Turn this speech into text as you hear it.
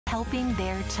helping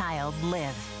their child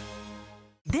live.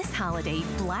 This holiday,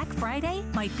 Black Friday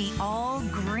might be all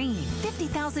green.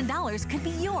 $50,000 could be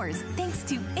yours thanks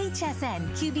to HSN,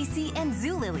 QVC, and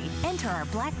Zulily. Enter our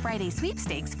Black Friday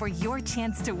sweepstakes for your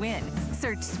chance to win.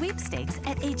 Search sweepstakes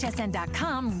at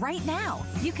hsn.com right now.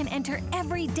 You can enter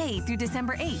every day through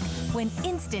December 8th. Win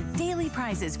instant daily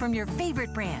prizes from your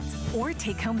favorite brands or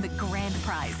take home the grand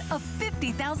prize of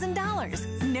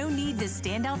 $50,000. No need to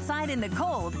stand outside in the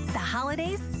cold. The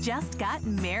holidays just got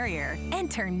merrier.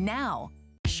 Enter now.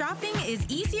 Shopping is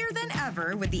easier than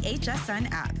ever with the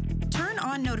HSN app. Turn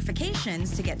on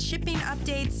notifications to get shipping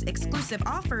updates, exclusive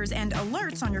offers, and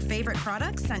alerts on your favorite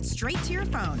products sent straight to your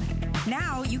phone.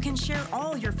 Now you can share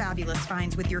all your fabulous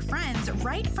finds with your friends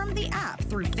right from the app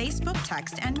through Facebook,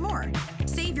 text, and more.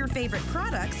 Save your favorite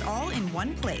products all in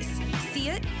one place. See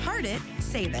it, heart it,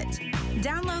 save it.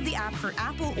 Download the app for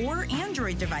Apple or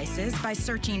Android devices by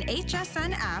searching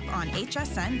HSN app on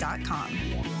hsn.com.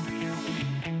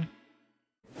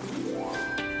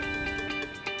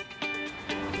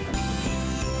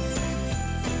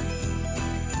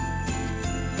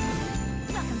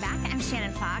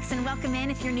 And welcome in.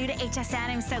 If you're new to HSN,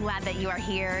 I'm so glad that you are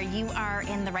here. You are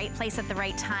in the right place at the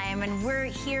right time, and we're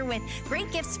here with great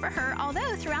gifts for her,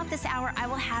 although throughout this hour I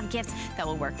will have gifts that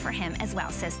will work for him as well.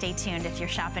 So stay tuned if you're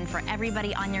shopping for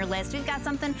everybody on your list. We've got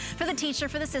something for the teacher,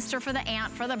 for the sister, for the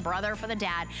aunt, for the brother, for the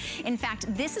dad. In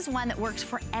fact, this is one that works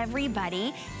for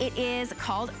everybody. It is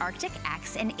called Arctic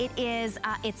X, and it is,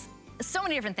 it's so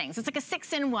many different things. It's like a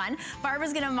 6-in-1.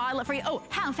 Barbara's gonna model it for you. Oh,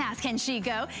 how fast can she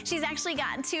go? She's actually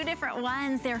got two different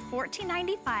ones. They're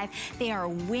 $14.95. They are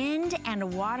wind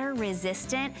and water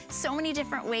resistant. So many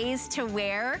different ways to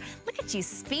wear. Look at you,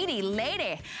 speedy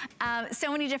lady.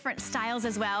 So many different styles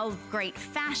as well. Great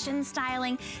fashion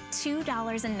styling.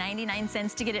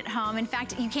 $2.99 to get it home. In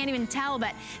fact, you can't even tell,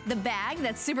 but the bag,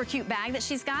 that super cute bag that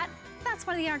she's got, that's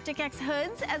one of the Arctic X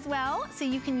hoods as well. So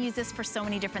you can use this for so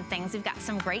many different things. We've got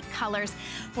some great colors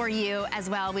for you as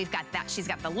well. We've got that. She's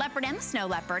got the leopard and the snow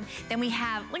leopard. Then we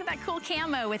have, look at that cool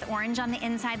camo with orange on the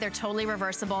inside. They're totally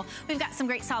reversible. We've got some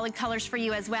great solid colors for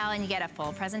you as well. And you get a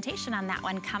full presentation on that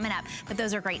one coming up. But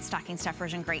those are great stocking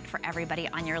stuffers and great for everybody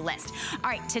on your list.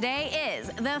 All right, today is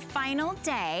the final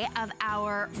day of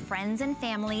our Friends and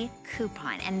Family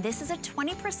coupon. And this is a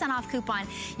 20% off coupon.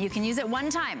 You can use it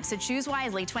one time, so choose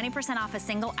wisely. 20% off a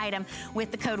single item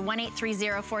with the code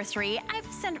 183043. I've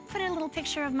put in a little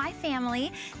picture of my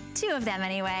family, two of them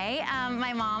anyway,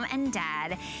 my mom and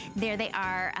dad. There they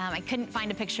are. I couldn't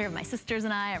find a picture of my sisters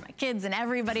and I, or my kids and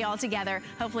everybody all together.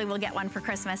 Hopefully we'll get one for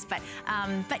Christmas. But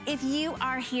if you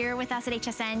are here with us at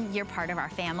HSN, you're part of our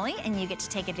family and you get to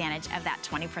take advantage of that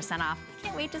 20% off. I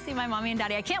can't wait to see my mommy and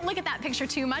daddy. I can't look at that picture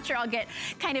too much or I'll get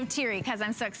kind of teary because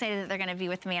I'm so excited that they're gonna be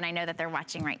with me and I know that they're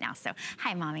watching right now. So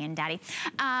hi, mommy and daddy.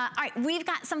 All right, we've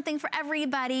got something for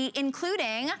everybody,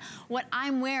 including what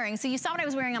I'm wearing. So you saw what I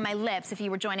was wearing on my lips if you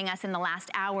were joining us in the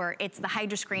last hour. It's the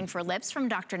Hydra Screen for Lips from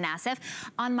Dr. Nassif.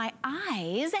 On my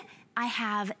eyes, I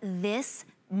have this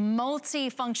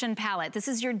multi-function palette. This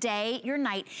is your day, your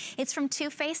night. It's from Too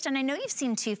Faced, and I know you've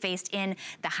seen Too Faced in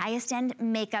the highest end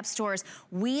makeup stores.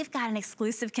 We've got an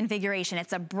exclusive configuration.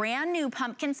 It's a brand new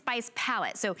pumpkin spice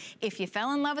palette. So if you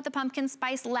fell in love with the pumpkin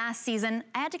spice last season,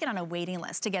 I had to get on a waiting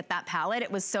list to get that palette.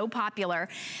 It was so popular,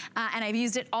 and I've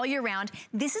used it all year round.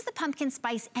 This is the pumpkin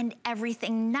spice and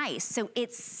everything nice. So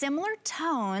it's similar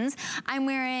tones. I'm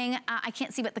wearing, I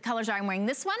can't see what the colors are. I'm wearing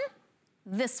this one,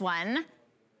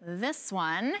 this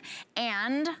one,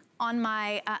 and on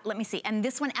my, let me see, and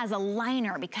this one as a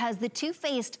liner because the Too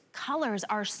Faced colors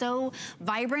are so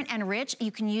vibrant and rich,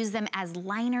 you can use them as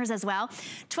liners as well.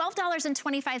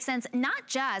 $12.25, not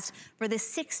just for the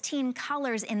 16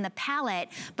 colors in the palette,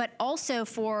 but also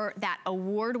for that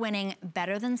award-winning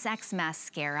Better Than Sex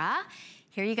mascara.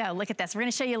 Here you go, look at this. We're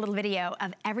gonna show you a little video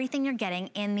of everything you're getting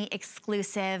in the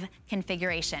exclusive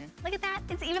configuration. Look at that,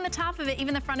 it's even the top of it,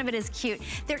 even the front of it is cute.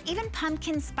 They're even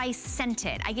pumpkin spice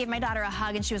scented. I gave my daughter a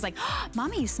hug and she was like, oh,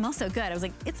 Mommy, you smell so good. I was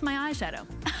like, it's my eyeshadow.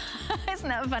 Isn't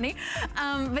that funny?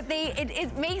 But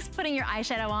it makes putting your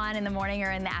eyeshadow on in the morning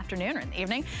or in the afternoon or in the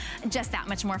evening just that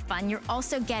much more fun. You're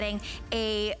also getting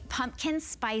a pumpkin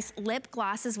spice lip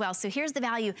gloss as well. So here's the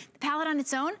value. The palette on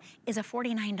its own is a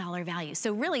 $49 value.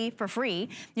 So really, for free,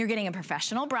 you're getting a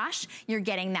professional brush, you're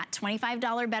getting that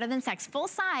 $25 Better Than Sex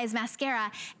full-size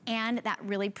mascara, and that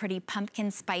really pretty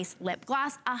pumpkin spice lip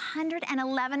gloss,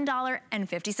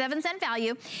 $111.57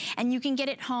 value. And you can get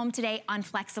it home today on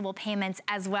flexible payments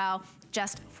as well,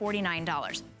 just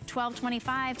 $49.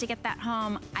 $12.25 to get that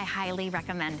home. I highly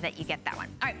recommend that you get that one.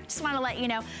 All right, just want to let you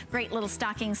know, great little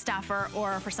stocking stuffer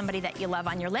or for somebody that you love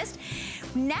on your list.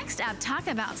 Next up, talk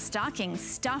about stocking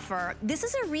stuffer. This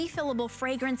is a refillable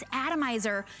fragrance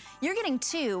atomizer. You're getting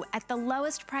 2 at the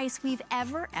lowest price we've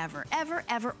ever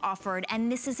offered,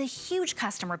 and this is a huge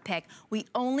customer pick. We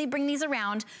only bring these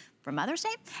around for Mother's Day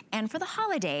and for the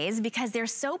holidays because they're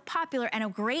so popular and a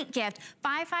great gift.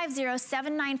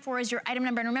 550794 is your item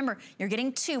number. And remember, you're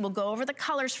getting 2. We'll go over the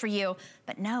colors for you.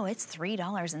 But no, it's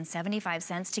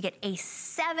 $3.75 to get a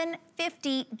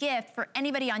 $7.50 gift for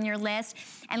anybody on your list.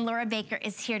 And Laura Baker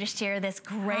is here to share this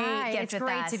great gift with us. It's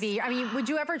great to be. I mean, would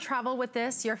you ever travel with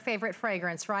this? Your favorite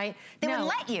fragrance, right? They wouldn't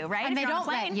let you, right? And they don't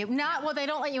let you. Well, they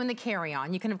don't let you in the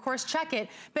carry-on. You can, of course, check it.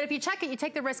 But if you check it, you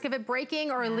take the risk of it breaking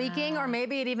or leaking, or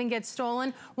maybe it even gets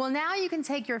stolen. Well, now you can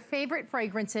take your favorite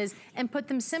fragrances and put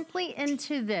them simply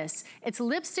into this. It's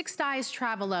Lipstick Styes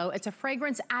Travelo. It's a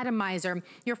fragrance atomizer.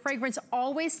 Your fragrance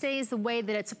always stays the way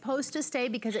that it's supposed to stay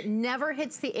because it never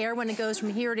hits the air when it goes from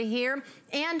here to here.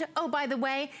 And, oh, by the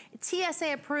way,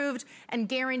 TSA approved and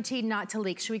guaranteed not to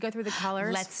leak. Should we go through the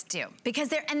colors? Let's do. Because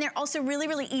they're also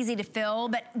really easy to fill,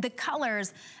 but the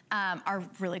colors are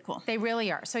really cool. They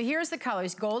really are. So here's the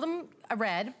colors. Golden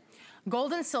red,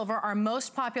 golden silver, our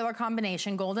most popular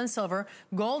combination, golden silver,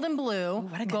 golden blue,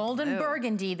 golden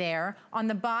burgundy there. On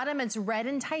the bottom, it's red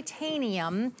and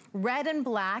titanium, red and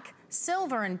black,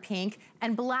 silver and pink,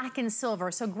 and black and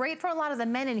silver. So great for a lot of the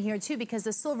men in here too, because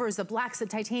the silver is the blacks, the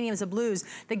titaniums, the blues.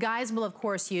 The guys will of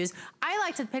course use. I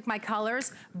like to pick my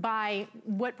colors by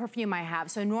what perfume I have.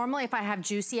 So normally if I have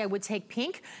Juicy, I would take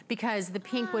pink because the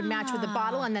pink would match with the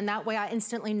bottle, and then that way I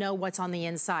instantly know what's on the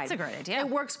inside. That's a great idea. It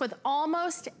works with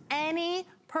almost any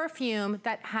perfume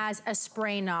that has a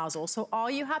spray nozzle. So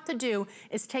all you have to do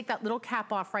is take that little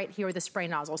cap off right here with the spray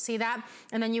nozzle. See that?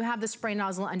 And then you have the spray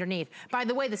nozzle underneath. By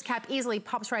the way, this cap easily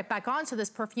pops right back on, so this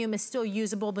perfume is still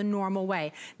usable the normal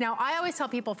way. Now, I always tell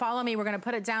people, follow me, we're gonna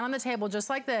put it down on the table just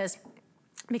like this,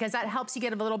 because that helps you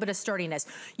get a little bit of sturdiness.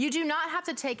 You do not have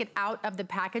to take it out of the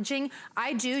packaging.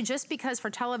 I do, just because for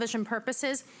television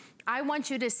purposes, I want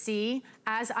you to see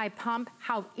as I pump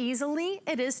how easily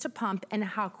it is to pump and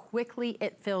how quickly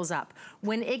it fills up.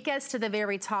 When it gets to the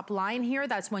very top line here,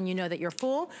 that's when you know that you're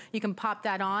full. You can pop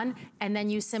that on, and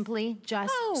then you simply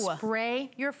just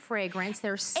spray your fragrance.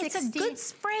 There's 60. It's a good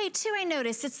spray too, I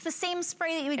noticed. It's the same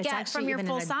spray that you would get from your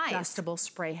full size. It's actually even an adjustable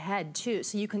spray head too,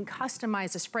 so you can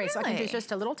customize the spray. So I can do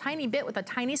just a little tiny bit with a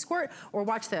tiny squirt, or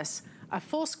watch this. A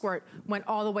full squirt went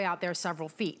all the way out there several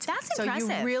feet. That's impressive.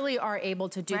 So you really are able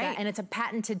to do that, and it's a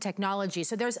patented technology.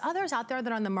 So there's others out there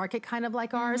that are on the market kind of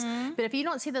like ours, but if you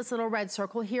don't see this little red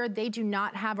circle here, they do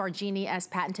not have our Genie S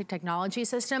patented technology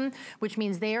system, which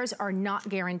means theirs are not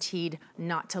guaranteed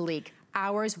not to leak.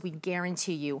 Ours, we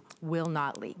guarantee you, will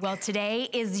not leak. Well, today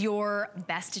is your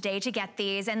best day to get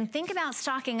these, and think about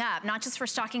stocking up, not just for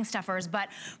stocking stuffers, but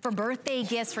for birthday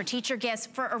gifts, for teacher gifts,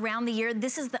 for around the year.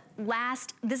 This is the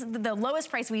lowest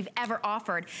price we've ever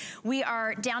offered. We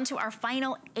are down to our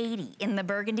final 80 in the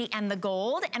burgundy and the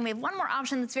gold, and we have one more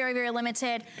option that's very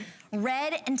limited.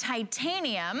 Red and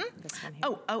titanium. This one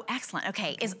here. Oh, excellent.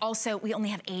 Okay, is also, we only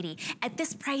have 80. At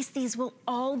this price, these will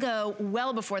all go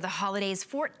well before the holidays,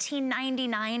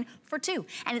 $14.99 for 2.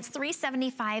 And it's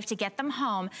 $3.75 to get them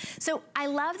home. So I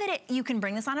love that you can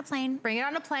bring this on a plane. Bring it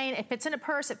on a plane. It fits in a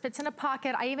purse. It fits in a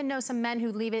pocket. I even know some men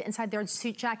who leave it inside their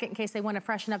suit jacket in case they want to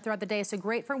freshen up throughout the day. So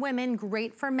great for women,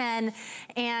 great for men.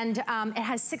 And it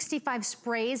has 65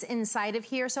 sprays inside of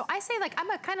here. So I say, like, I'm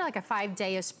kind of like a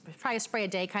 5 spray a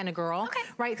day kind of girl,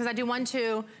 right? Because I do 1,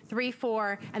 2, 3,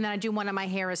 4, and then I do one on my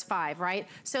hair as 5, right?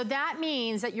 So that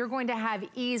means that you're going to have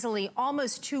easily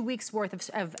almost 2 weeks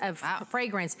worth of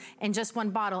fragrance in just one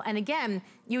bottle. And again,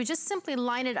 you just simply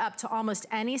line it up to almost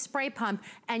any spray pump,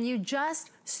 and you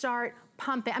just start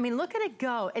pumping. I mean, look at it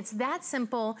go. It's that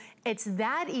simple. It's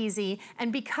that easy.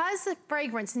 And because the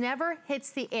fragrance never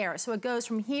hits the air, so it goes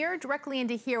from here directly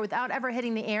into here without ever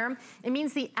hitting the air, it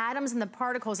means the atoms and the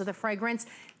particles of the fragrance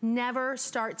never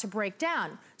start to break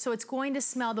down. So it's going to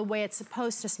smell the way it's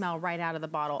supposed to smell right out of the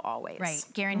bottle always. Right,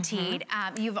 guaranteed.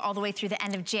 You have all the way through the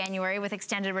end of January with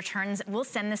extended returns. We'll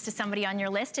send this to somebody on your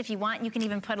list. If you want, you can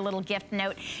even put a little gift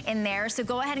note in there. So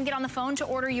go ahead and get on the phone to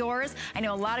order yours. I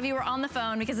know a lot of you are on the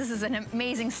phone because this is an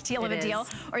amazing steal of a deal.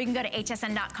 Or you can go to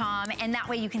hsn.com HSN.com, and that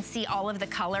way you can see all of the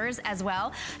colors as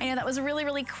well. I know that was really,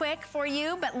 really quick for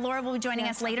you, but Laura will be joining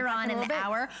us later on in the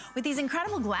hour with these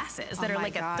incredible glasses that are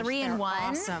like a 3-in-1.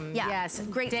 Awesome. Yeah. Yes.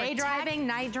 Great day for driving,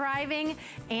 night driving,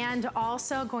 and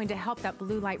also going to help that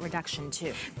blue light reduction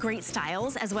too. Great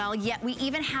styles as well. Yet we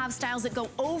even have styles that go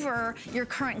over your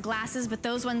current glasses, but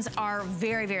those ones are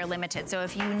very, very limited. So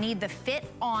if you need the fit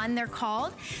on, they're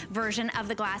called, version of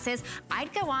the glasses,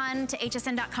 I'd go on to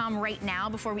hsn.com right now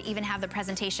before we even have the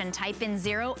presentation. Type in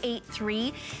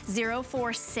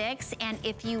 083046, and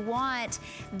if you want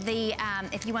the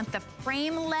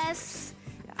frameless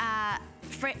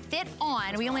fit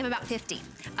on, we only have about 50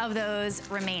 of those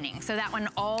remaining. So that one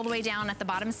all the way down at the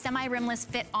bottom, semi-rimless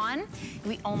fit on,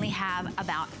 we only have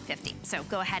about 50. So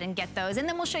go ahead and get those, and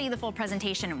then we'll show you the full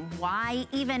presentation, why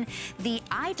even the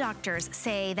eye doctors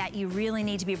say that you really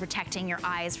need to be protecting your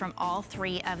eyes from all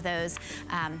three of those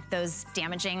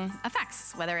damaging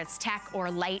effects, whether it's tech or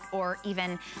light or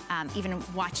even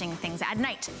watching things at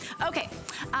night. Okay,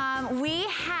 we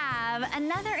have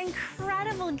another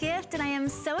incredible gift, and I am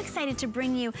so excited to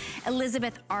bring you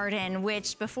Elizabeth Arden,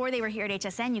 which before they were here at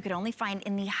HSN, you could only find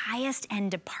in the highest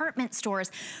end department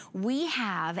stores. We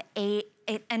have an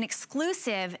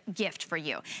exclusive gift for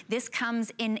you. This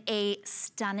comes in a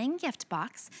stunning gift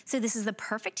box. So this is the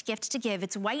perfect gift to give.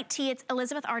 It's white tea. It's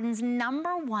Elizabeth Arden's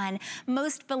 #1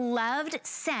 most beloved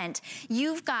scent.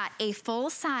 You've got a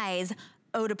full-size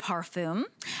eau de parfum,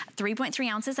 3.3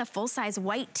 ounces of full-size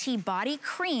white tea body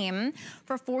cream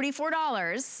for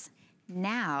 $44.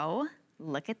 Now,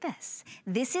 look at this.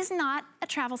 This is not a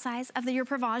travel size of your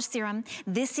Provage serum.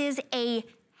 This is a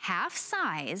half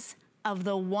size of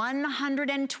the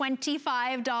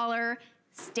 $125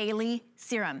 Daily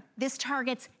Serum. This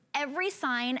targets every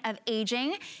sign of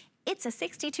aging. It's a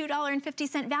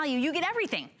 $62.50 value. You get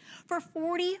everything for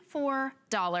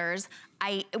 $44.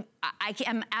 I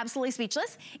am absolutely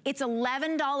speechless. It's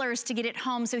 $11 to get it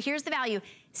home. So here's the value,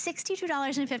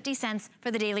 $62.50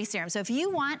 for the Daily Serum. So if you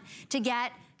want to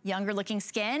get younger looking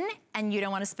skin and you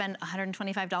don't want to spend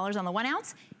 $125 on the 1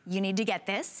 ounce, you need to get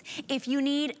this. If you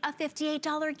need a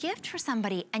 $58 gift for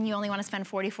somebody and you only want to spend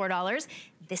 $44,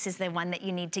 this is the one that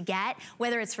you need to get.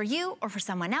 Whether it's for you or for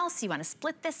someone else, you want to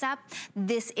split this up,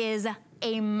 this is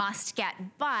a must get,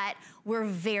 but we're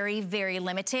very, very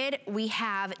limited. We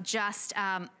have just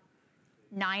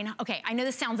 9, okay, I know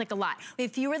this sounds like a lot. We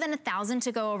have fewer than 1,000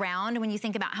 to go around. When you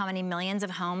think about how many millions of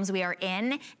homes we are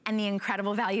in and the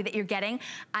incredible value that you're getting,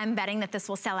 I'm betting that this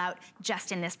will sell out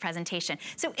just in this presentation.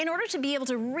 So in order to be able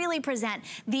to really present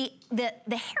the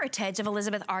heritage of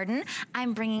Elizabeth Arden,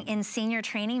 I'm bringing in Senior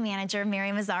Training Manager Mary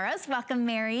Mazzaros. Welcome,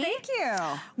 Mary. Thank you.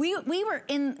 We were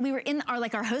in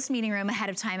our host meeting room ahead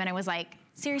of time, and I was like,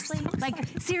 seriously?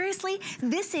 Seriously?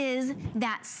 This is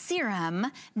that serum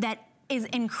that is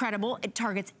incredible. It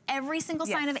targets every single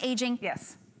sign of aging.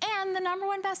 Yes. And the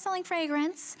 #1 best-selling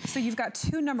fragrance. So you've got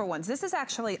 2 #1s. This is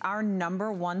actually our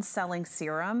 #1 selling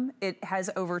serum. It has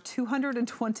over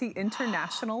 220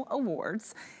 international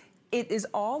awards. It is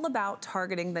all about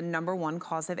targeting the #1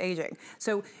 cause of aging.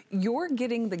 So you're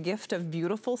getting the gift of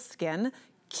beautiful skin.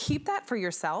 Keep that for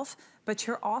yourself, but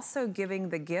you're also giving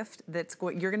the gift that's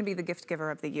you're gonna be the gift giver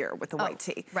of the year with the white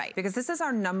tea. Right. Because this is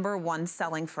our #1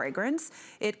 selling fragrance.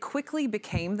 It quickly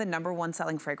became the #1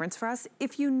 selling fragrance for us.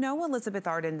 If you know Elizabeth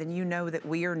Arden, then you know that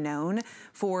we are known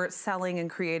for selling and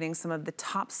creating some of the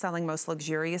top selling, most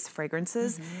luxurious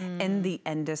fragrances in the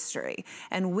industry.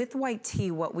 And with white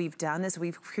tea, what we've done is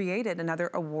we've created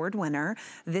another award winner.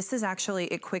 This is actually,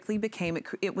 it quickly became,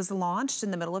 it was launched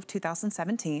in the middle of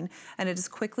 2017, and it has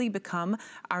quickly become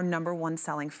our #1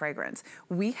 selling fragrance.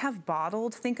 We have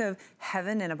bottled, think of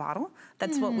heaven in a bottle.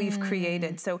 That's what we've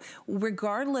created. So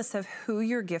regardless of who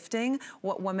you're gifting,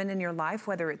 what woman in your life,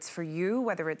 whether it's for you,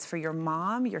 whether it's for your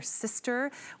mom, your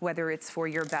sister, whether it's for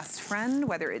your best friend,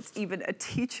 whether it's even a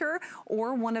teacher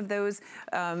or one of those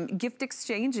gift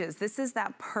exchanges, this is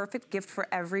that perfect gift for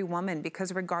every woman,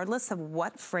 because regardless of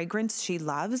what fragrance she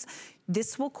loves,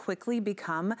 this will quickly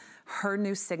become her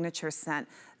new signature scent.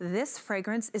 This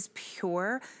fragrance is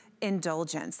pure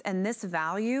indulgence, and this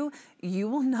value you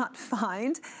will not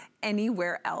find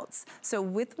anywhere else. So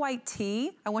with white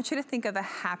tea, I want you to think of a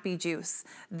happy juice.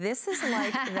 This is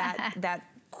like that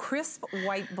crisp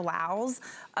white blouse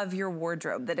of your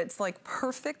wardrobe, that it's like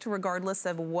perfect regardless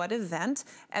of what event.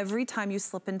 Every time you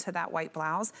slip into that white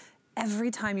blouse,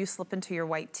 every time you slip into your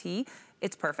white tea,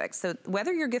 it's perfect. So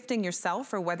whether you're gifting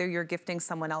yourself or whether you're gifting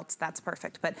someone else, that's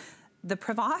perfect. But The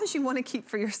Privage you want to keep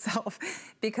for yourself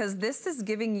because this is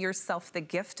giving yourself the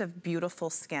gift of beautiful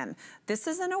skin. This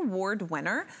is an award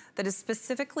winner that is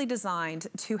specifically designed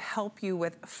to help you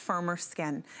with firmer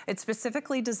skin. It's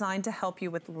specifically designed to help you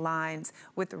with lines,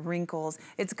 with wrinkles.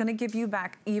 It's going to give you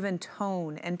back even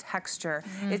tone and texture.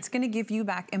 It's going to give you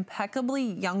back impeccably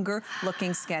younger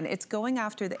looking skin. It's going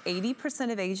after the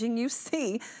 80% of aging you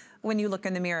see when you look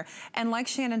in the mirror. And like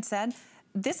Shannon said,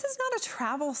 this is not a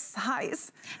travel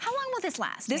size. How long will this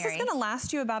last, This Mary? is gonna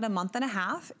last you about a month and a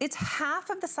half. It's half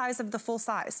of the size of the full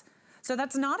size. So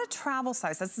that's not a travel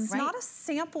size. This is not a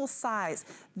sample size.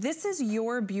 This is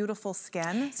your beautiful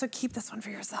skin, so keep this one for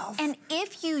yourself. And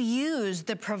if you use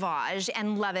the Privage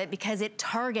and love it because it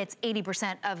targets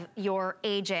 80% of your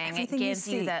aging, Everything it gives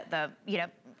you the you know,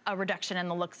 a reduction in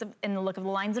the look of the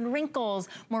lines and wrinkles,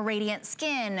 more radiant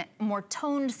skin, more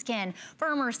toned skin,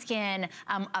 firmer skin,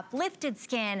 uplifted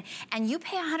skin, and you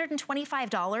pay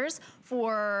 $125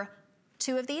 for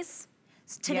 2 of these.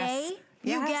 Today,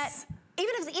 you get,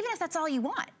 even if that's all you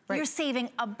want, you're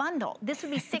saving a bundle. This would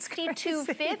be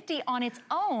 $62.50 on its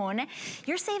own.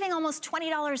 You're saving almost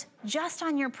 $20 just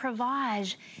on your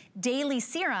Privage Daily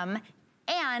Serum.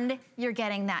 And you're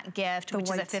getting that gift, which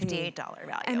is a $58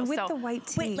 value. And with the white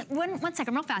tea. Wait, one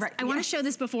second, real fast. I want to show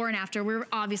this before and after. We're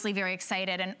obviously very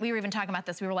excited, and we were even talking about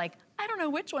this. We were like, I don't know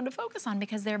which one to focus on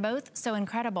because they're both so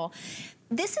incredible.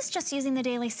 This is just using the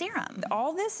daily serum.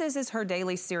 All this is her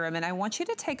daily serum, and I want you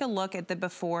to take a look at the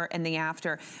before and the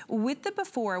after. With the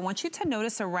before, I want you to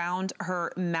notice around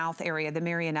her mouth area, the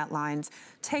marionette lines.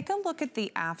 Take a look at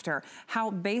the after, how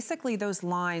basically those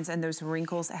lines and those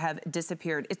wrinkles have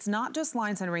disappeared. It's not just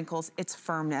lines and wrinkles, it's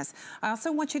firmness. I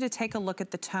also want you to take a look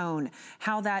at the tone,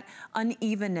 how that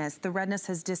unevenness, the redness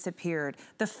has disappeared,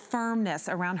 the firmness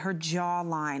around her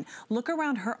jawline. Look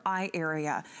around her eye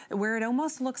area, where it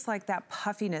almost looks like that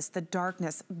puffiness, the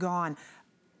darkness, gone.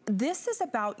 This is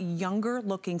about younger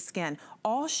looking skin.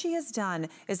 All she has done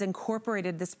is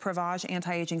incorporated this Privage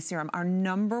anti-aging serum, our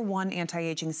 #1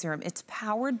 anti-aging serum. It's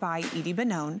powered by Edie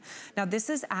Benone. Now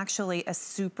this is actually a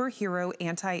superhero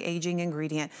anti-aging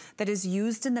ingredient that is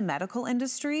used in the medical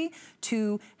industry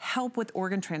to help with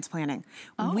organ transplanting.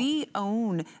 We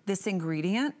own this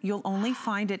ingredient. You'll only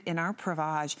find it in our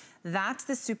Privage. That's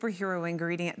the superhero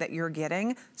ingredient that you're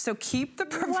getting. So keep the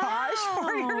Privage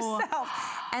for yourself.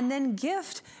 And then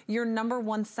gift your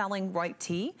 #1 selling white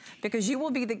tea, because you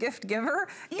will be the gift giver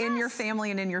in your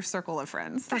family and in your circle of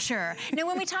friends. For sure. Now,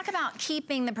 when we talk about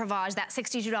keeping the Privage, that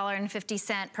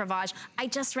 $62.50 Privage, I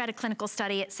just read a clinical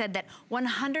study. It said that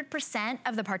 100%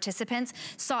 of the participants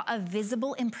saw a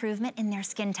visible improvement in their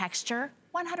skin texture.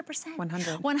 100%.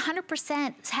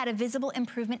 100% had a visible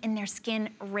improvement in their skin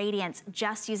radiance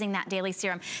just using that daily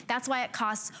serum. That's why it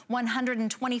costs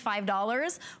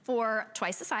 $125 for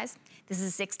twice the size. This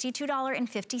is a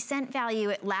 $62.50 value.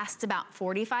 It lasts about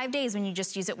 45 days when you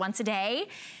just use it once a day.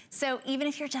 So even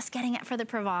if you're just getting it for the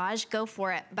Privage, go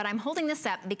for it. But I'm holding this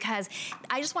up because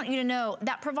I just want you to know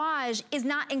that Privage is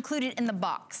not included in the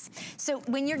box. So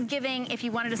when you're giving, if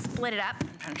you wanted to split it up,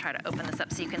 I'm trying to try to open this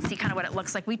up so you can see kind of what it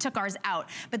looks like. We took ours out,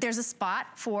 but there's a spot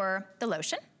for the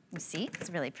lotion. You see, it's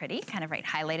really pretty, kind of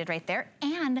highlighted right there.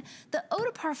 And the eau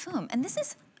de parfum, and this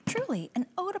is truly an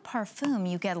eau de parfum.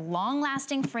 You get a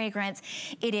long-lasting fragrance.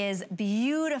 It is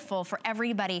beautiful for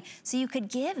everybody. So you could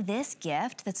give this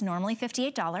gift that's normally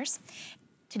 $58.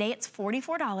 Today it's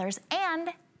 $44,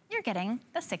 and you're getting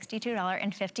the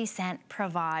 $62.50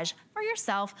 Privage for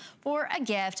yourself for a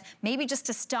gift, maybe just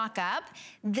to stock up.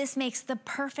 This makes the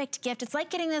perfect gift. It's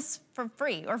like getting this for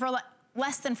free or for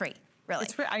less than free. Really.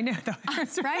 I know though.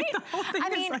 Right? I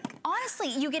mean, honestly,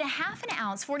 you get a ½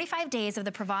 ounce, 45 days of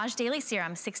the Privage Daily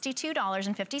Serum,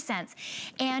 $62.50,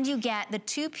 and you get the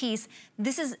 2-piece,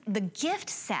 this is the gift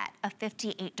set of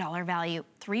 $58 value,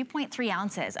 3.3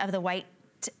 ounces of the white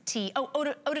tea, eau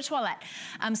de toilette.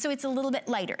 So it's a little bit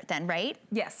lighter then, right?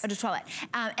 Yes. Eau de toilette.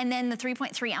 And then the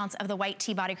 3.3 ounce of the white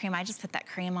tea body cream. I just put that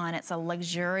cream on. It's a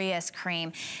luxurious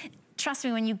cream. Trust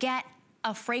me, when you get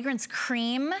a fragrance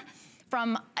cream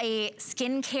from a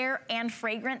skincare and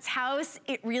fragrance house,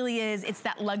 it really is. It's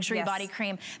that luxury body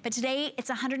cream. But today, it's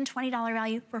a $120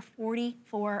 value for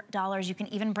 $44. You can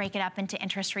even break it up into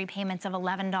interest-free payments of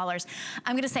 $11.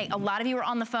 I'm gonna say, a lot of you are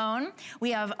on the phone.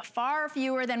 We have far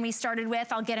fewer than we started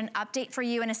with. I'll get an update for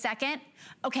you in a second.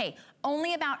 Okay,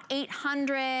 only about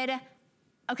 800.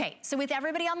 Okay, so with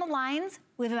everybody on the lines,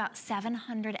 we have about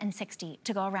 760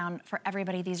 to go around for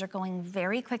everybody. These are going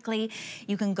very quickly.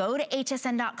 You can go to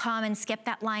hsn.com and skip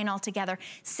that line altogether.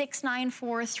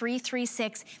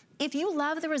 694-336. If you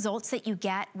love the results that you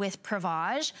get with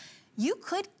Privage, you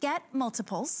could get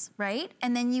multiples, right?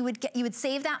 And then you would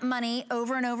save that money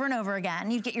over and over and over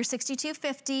again. You'd get your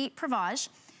 $62.50 Provage.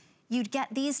 You'd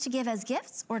get these to give as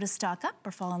gifts or to stock up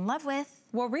or fall in love with.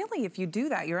 Well, really, if you do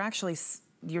that,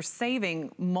 you're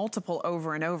saving multiple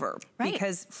over and over. Right.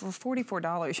 Because for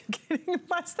 $44, you're getting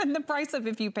less than the price of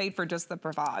if you paid for just the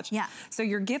Provage. Yeah. So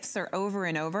your gifts are over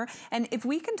and over. And if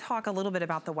we can talk a little bit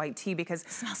about the white tea, because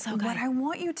it smells so good. What I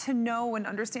want you to know and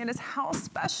understand is how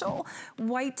special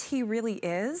white tea really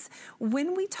is.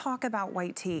 When we talk about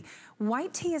white tea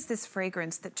is this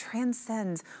fragrance that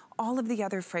transcends all of the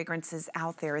other fragrances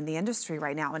out there in the industry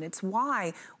right now. And it's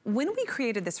why when we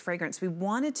created this fragrance, we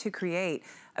wanted to create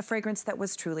a fragrance that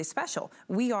was truly special.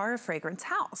 We are a fragrance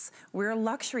house. We're a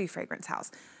luxury fragrance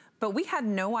house. But we had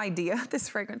no idea this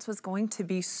fragrance was going to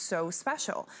be so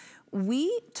special.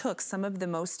 We took some of the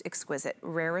most exquisite,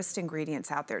 rarest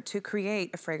ingredients out there to create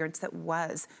a fragrance that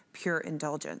was pure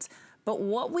indulgence. But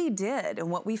what we did and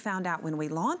what we found out when we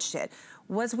launched it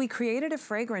was we created a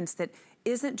fragrance that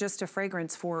isn't just a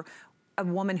fragrance for a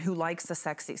woman who likes a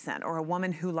sexy scent or a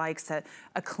woman who likes a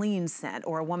clean scent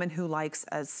or a woman who likes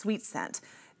a sweet scent.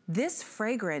 This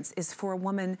fragrance is for a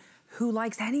woman who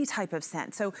likes any type of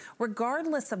scent. So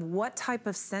regardless of what type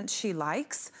of scent she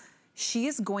likes, she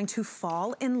is going to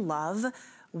fall in love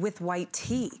with white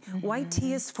tea. Mm-hmm. White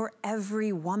tea is for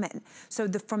every woman. So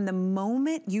from the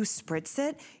moment you spritz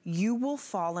it, you will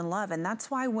fall in love. And that's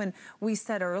why when we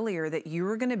said earlier that you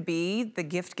were gonna be the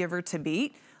gift giver to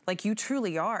beat, like you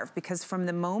truly are, because from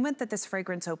the moment that this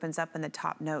fragrance opens up in the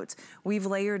top notes, we've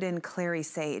layered in clary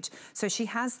sage. So she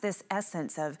has this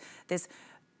essence of this,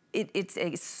 it's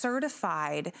a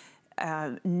certified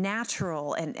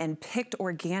natural and picked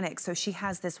organic. So she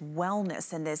has this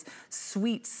wellness and this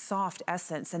sweet, soft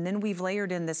essence. And then we've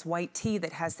layered in this white tea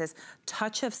that has this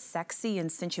touch of sexy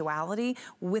and sensuality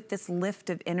with this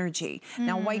lift of energy.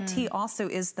 Now, white tea also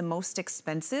is the most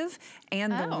expensive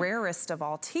and the rarest of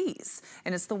all teas.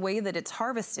 And it's the way that it's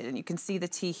harvested. And you can see the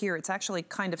tea here. It's actually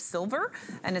kind of silver,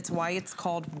 and it's why it's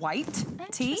called white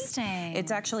tea.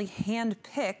 It's actually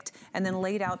hand-picked and then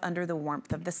laid out under the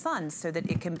warmth of the sun so that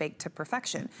it can bake to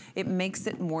perfection. It makes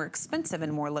it more expensive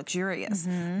and more luxurious.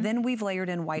 Then we've layered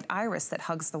in white iris that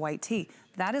hugs the white tea.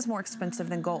 That is more expensive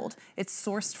than gold. It's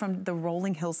sourced from the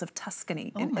rolling hills of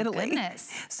Tuscany in Italy. Goodness.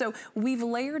 So we've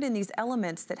layered in these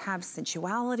elements that have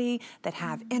sensuality, that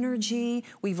have energy.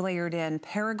 We've layered in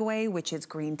Paraguay, which is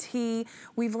green tea.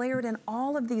 We've layered in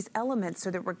all of these elements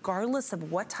so that regardless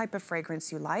of what type of fragrance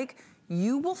you like,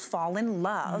 you will fall in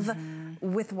love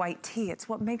with white tea. It's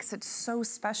what makes it so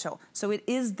special. So it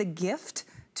is the gift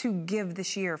to give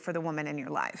this year for the woman in your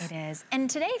life. It is. And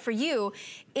today for you,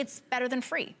 it's better than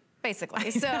free, basically.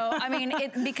 So, I mean,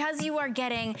 because you are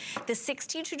getting the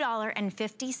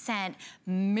 $62.50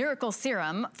 Miracle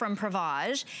Serum from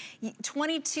Provage,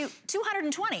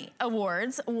 220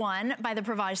 awards won by the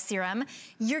Provage Serum,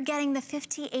 you're getting the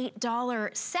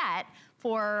 $58 set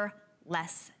for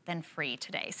less than free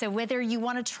today. So whether you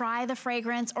want to try the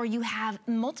fragrance or you have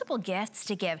multiple gifts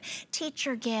to give,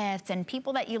 teacher gifts and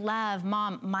people that you love.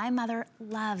 Mom, my mother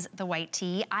loves the white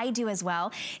tea. I do as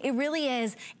well. It really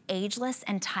is ageless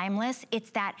and timeless. It's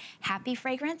that happy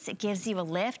fragrance. It gives you a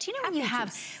lift. You know when you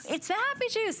have, it's the happy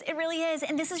juice. It really is.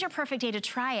 And this is your perfect day to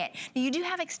try it. Now, you do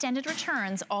have extended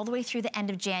returns all the way through the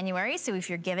end of January. So if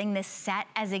you're giving this set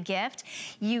as a gift,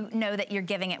 you know that you're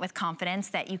giving it with confidence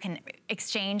that you can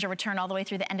exchange or return all the way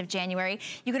through the end of January.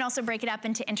 You can also break it up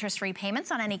into interest-free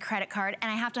payments on any credit card. And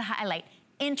I have to highlight,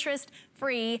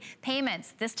 interest-free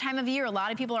payments. This time of year, a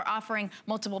lot of people are offering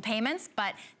multiple payments,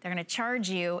 but they're gonna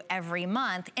charge you every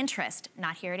month interest,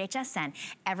 not here at HSN.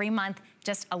 Every month,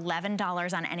 just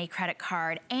 $11 on any credit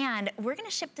card, and we're gonna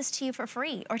ship this to you for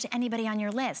free or to anybody on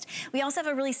your list. We also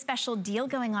have a really special deal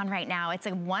going on right now. It's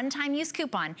a one-time use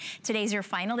coupon. Today's your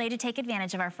final day to take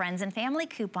advantage of our friends and family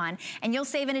coupon, and you'll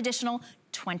save an additional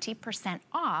 20%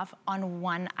 off on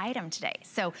one item today.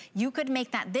 So you could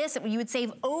make that you would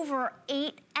save over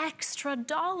 $8 extra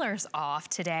off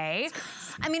today.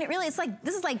 I mean, it really, it's like,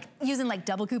 this is like using like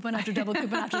double coupon after double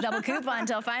coupon after double coupon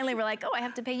until finally we're like, oh, I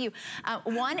have to pay you.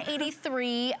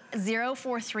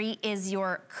 183043 is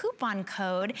your coupon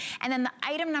code. And then the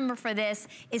item number for this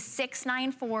is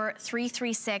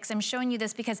 694336. I'm showing you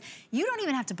this because you don't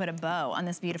even have to put a bow on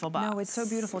this beautiful box. No, it's so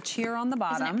beautiful. Cheer on the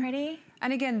bottom. Isn't it pretty?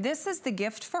 And again, this is the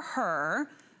gift for her,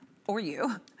 or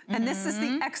you, And this is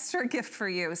the extra gift for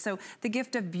you. So the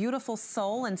gift of beautiful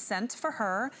soul and scent for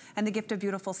her, and the gift of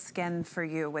beautiful skin for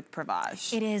you with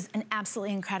Provage. It is an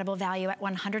absolutely incredible value at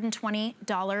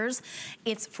 $120.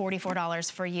 It's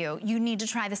 $44 for you. You need to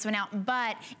try this one out,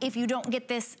 but if you don't get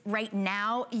this right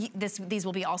now, these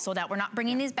will be all sold out. We're not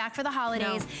bringing these back for the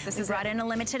holidays. No, we brought in a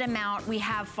limited amount. We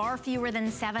have far fewer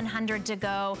than 700 to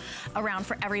go around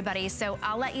for everybody. So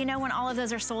I'll let you know when all of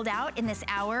those are sold out in this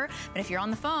hour. But if you're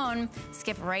on the phone,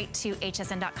 skip right to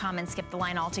hsn.com and skip the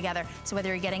line altogether. So whether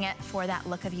you're getting it for that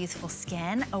look of youthful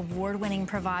skin, award-winning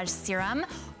Provage serum,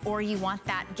 or you want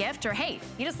that gift, or hey,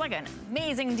 you just like an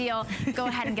amazing deal, go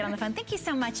ahead and get on the phone. Thank you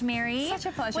so much, Mary. Such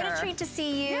a pleasure. What a treat to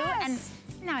see you. Yes.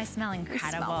 And now I smell incredible.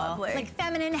 You smell lovely. Like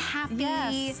feminine, happy,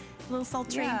 a little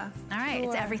sultry. Yeah, all right,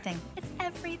 sure. It's everything. It's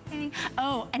everything.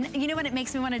 Oh, and you know what it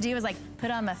makes me want to do is like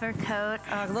put on my fur coat,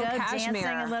 a little go cashmere,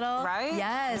 dancing a little. right?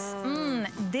 Yes.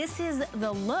 This is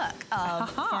the look of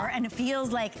fur, and it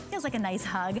feels like a nice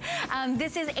hug.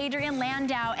 This is Adrienne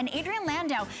Landau, and Adrienne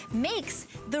Landau makes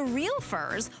the real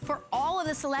furs for all of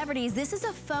the celebrities. This is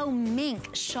a faux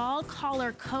mink shawl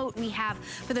collar coat we have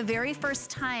for the very first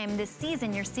time this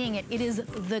season. You're seeing it. It is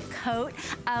the coat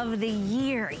of the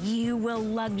year. You will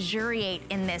luxuriate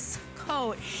in this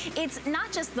coat. It's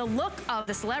not just the look of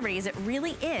the celebrities, it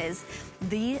really is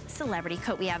the celebrity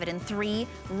coat. We have it in 3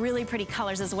 really pretty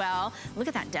colors as well. Look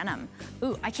at that denim.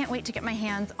 Ooh, I can't wait to get my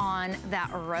hands on that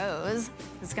rose.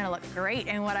 It's gonna look great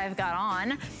in what I've got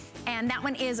on. And that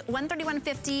one is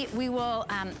 $131.50. We will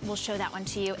we'll show that one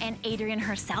to you. And Adrienne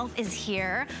herself is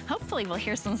here. Hopefully we'll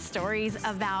hear some stories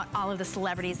about all of the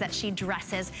celebrities that she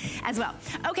dresses as well.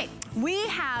 Okay, we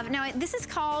have, now this is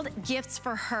called Gifts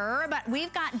for Her, but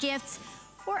we've got gifts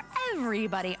for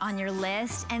everybody on your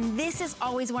list, and this is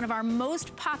always one of our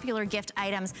most popular gift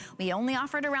items. We only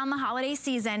offer it around the holiday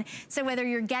season, so whether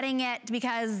you're getting it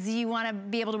because you want to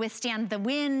be able to withstand the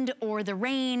wind or the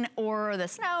rain or the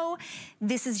snow,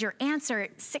 this is your answer.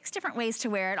 6 different ways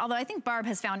to wear it, although I think Barb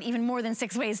has found even more than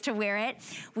 6 ways to wear it.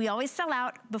 We always sell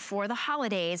out before the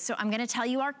holidays, so I'm going to tell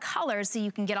you our colors so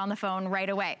you can get on the phone right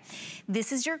away.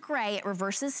 This is your gray. It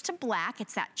reverses to black.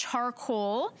 It's that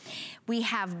charcoal. We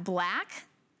have black.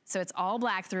 So it's all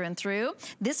black through and through.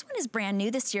 This one is brand new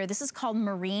this year. This is called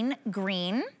Marine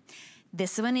Green.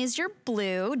 This one is your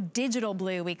blue, digital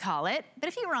blue we call it. But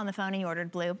if you were on the phone and you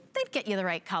ordered blue, they'd get you the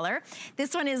right color.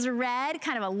 This one is red,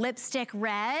 kind of a lipstick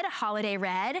red, holiday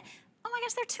red. Oh my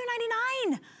gosh, they're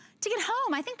 $2.99 to get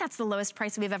home. I think that's the lowest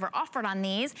price we've ever offered on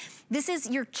these. This is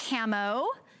your camo,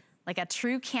 like a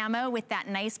true camo with that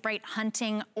nice bright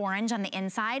hunting orange on the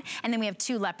inside. And then we have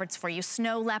 2 leopards for you,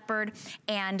 snow leopard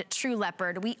and true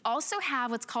leopard. We also have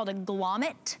what's called a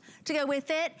glommet to go with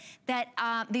it. That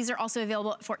these are also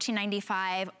available at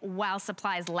 $14.95 while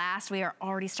supplies last. We are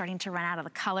already starting to run out of the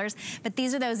colors, but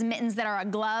these are those mittens that are a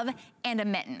glove and a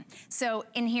mitten. So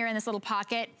in here in this little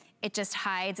pocket, it just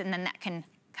hides, and then that can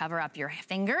cover up your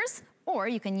fingers, or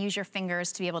you can use your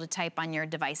fingers to be able to type on your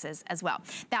devices as well.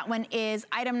 That one is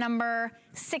item number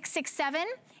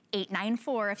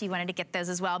 667-894 if you wanted to get those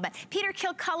as well. But Peter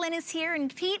Kilcullen is here,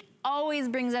 and Pete always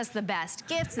brings us the best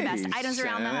gifts, the best items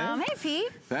around the home. Hey,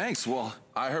 Pete. Thanks. Well,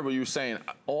 I heard what you were saying.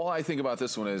 All I think about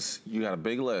this one is you got a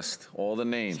big list, all the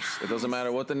names. Yes. It doesn't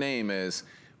matter what the name is.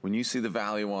 When you see the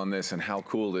value on this and how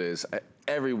cool it is,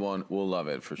 everyone will love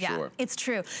it for sure. It's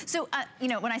true. So, you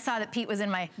know, when I saw that Pete was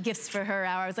in my gifts for her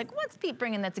hour, I was like, what's Pete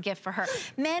bringing that's a gift for her?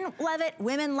 Men love it,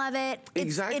 women love it.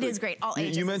 Exactly. It is great, all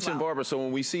ages You mentioned as well. Barbara, so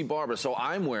when we see Barbara, so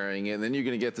I'm wearing it, and then you're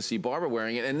gonna get to see Barbara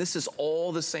wearing it, and this is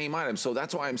all the same item. So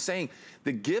that's why I'm saying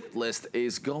the gift list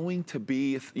is going to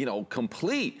be, you know,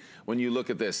 complete when you look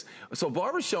at this. So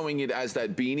Barbara's showing it as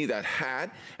that beanie, that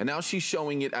hat, and now she's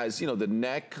showing it as, you know, the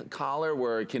neck collar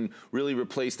where it can really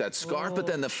replace that scarf, but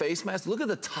then the face mask, look at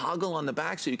the toggle on the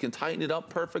back so you can tighten it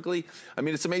up perfectly. I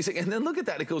mean, it's amazing. And then look at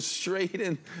that, it goes straight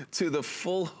into the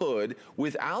full hood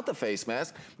without the face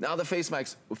mask. Now the face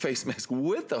mask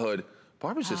with the hood.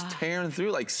 Barbara's just tearing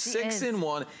through like 6 in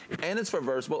 1, and it's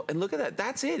reversible. And look at that,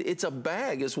 that's it. It's a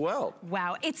bag as well.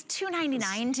 Wow, it's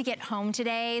 $2.99 to get home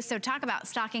today. So talk about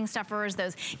stocking stuffers,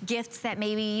 those gifts that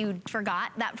maybe you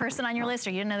forgot that person on your list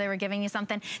or you didn't know they were giving you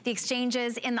something. The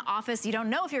exchanges in the office, you don't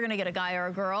know if you're gonna get a guy or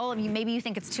a girl. Maybe you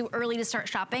think it's too early to start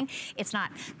shopping. It's not.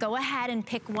 Go ahead and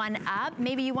pick one up.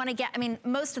 Maybe you wanna get, I mean,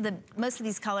 most of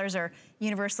these colors are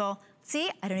universal. See,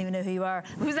 I don't even know who you are.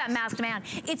 Who's that masked man?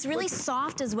 It's really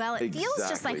soft as well. It feels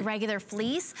just like regular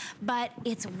fleece, but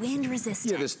it's wind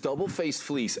resistant. Yeah, this double-faced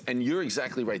fleece, and you're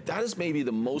exactly right. That is maybe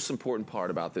the most important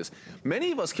part about this.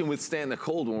 Many of us can withstand the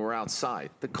cold when we're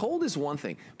outside. The cold is one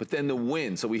thing, but then the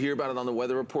wind. So we hear about it on the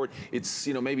weather report. It's,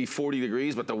 you know, maybe 40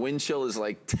 degrees, but the wind chill is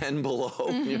like 10 below.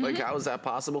 You're like, how is that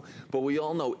possible? But we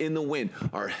all know in the wind,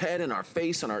 our head and our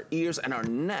face and our ears and our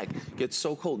neck get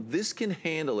so cold. This can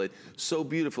handle it so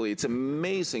beautifully. It's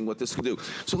amazing what this can do.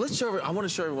 So let's show, I want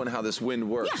to show everyone how this wind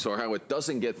works, or how it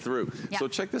doesn't get through. So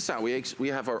check this out. We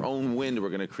have our own wind we're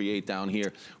going to create down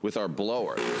here with our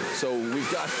blower. So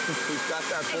we've got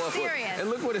that blower. And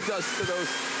look what it does to those.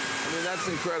 I mean, that's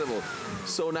incredible.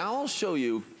 So now I'll show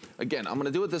you, again, I'm going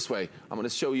to do it this way. I'm going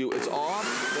to show you it's off.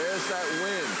 There's that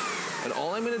wind. And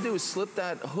all I'm going to do is slip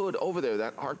that hood over there,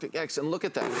 that Arctic X, and look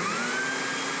at that.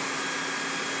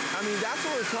 I mean, that's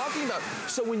what we're talking about.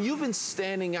 So when you've been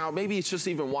standing out, maybe it's just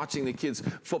even watching the kids'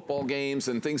 football games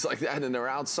and things like that, and they're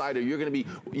outside, or you're going to be,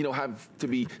 you know, have to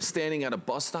be standing at a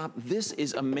bus stop. This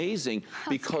is amazing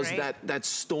because that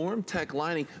Storm Tech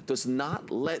lining does not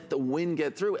let the wind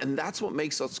get through, and that's what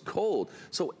makes us cold.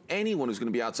 So anyone who's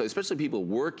going to be outside, especially people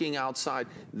working outside,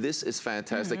 this is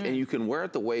fantastic, and you can wear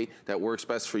it the way that works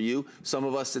best for you. Some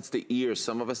of us, it's the ears.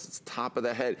 Some of us, it's top of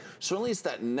the head. Certainly, it's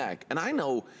that neck. And I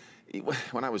know,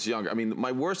 when I was younger, I mean,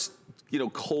 my worst, you know,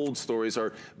 cold stories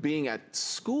are being at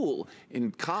school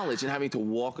in college and having to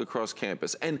walk across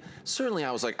campus. And certainly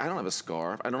I was like, I don't have a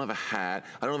scarf, I don't have a hat,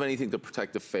 I don't have anything to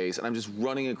protect the face, and I'm just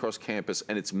running across campus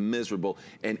and it's miserable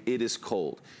and it is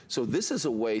cold. So this is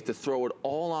a way to throw it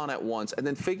all on at once and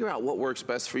then figure out what works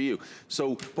best for you.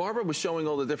 So Barbara was showing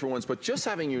all the different ones, but just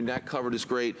having your neck covered is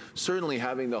great. Certainly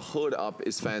having the hood up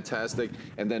is fantastic,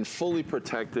 and then fully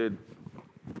protected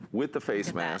with the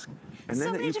face mask, and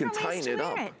then you can tighten it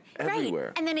up everywhere.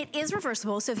 Right. And then it is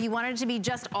reversible, so if you wanted it to be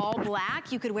just all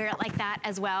black, you could wear it like that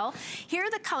as well. Here are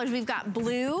the colors. We've got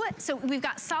blue, so we've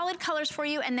got solid colors for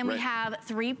you, and then we have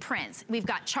 3 prints. We've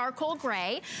got charcoal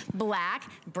gray, black,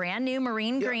 brand new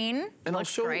marine green, and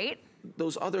looks great.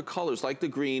 Those other colors, like the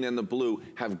green and the blue,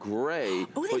 have gray,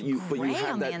 but you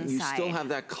have that. You still have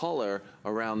that color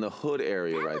around the hood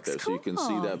area right there, so you can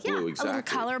see that blue exactly. A little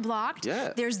color blocked.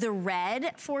 There's the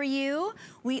red for you.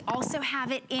 We also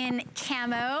have it in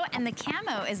camo, and the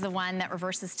camo is the one that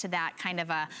reverses to that kind of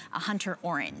a hunter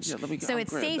orange. So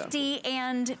it's safety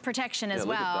and protection as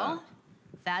well.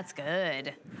 That's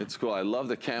good. It's cool. I love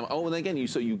the camo. Oh, and again,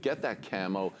 so you get that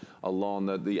camo along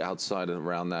the outside and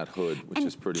around that hood, which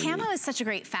is pretty neat. Camo is such a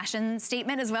great fashion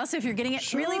statement as well. So if you're getting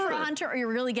it really for a hunter, or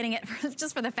you're really getting it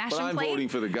just for the fashion plate. But I'm voting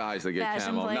for the guys that get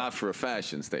camo, not for a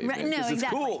fashion statement. Right, no, exactly. It's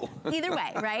cool. Either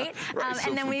way, right?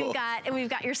 And then we've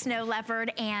got your snow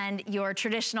leopard and your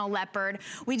traditional leopard.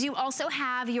 We do also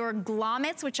have your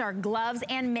glommets, which are gloves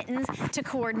and mittens to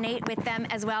coordinate with them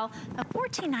as well.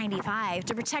 $14.95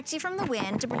 to protect you from the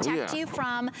wind, to protect you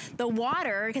from the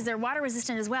water, because they're water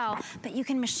resistant as well, but you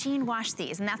can machine wash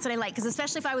these, and that's what I like, because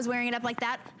especially if I was wearing it up like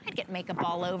that, I'd get makeup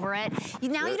all over it.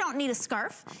 Now you don't need a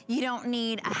scarf, you don't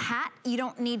need a hat, you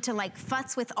don't need to like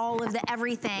futz with all of the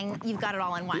everything. You've got it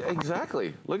all in one. Yeah,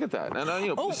 exactly. Look at that. And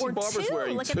you know, see Barbara's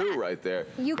wearing 2 right there.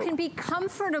 You can be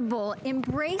comfortable,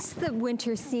 embrace the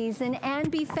winter season, and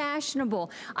be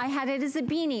fashionable. I had it as a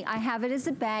beanie, I have it as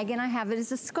a bag, and I have it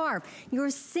as a scarf. Your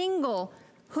single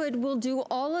hood will do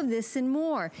all of this and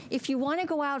more. If you want to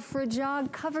go out for a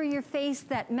jog, cover your face.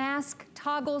 That mask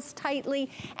toggles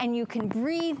tightly and you can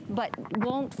breathe but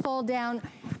won't fall down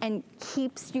and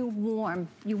keeps you warm.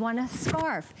 You want a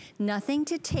scarf, nothing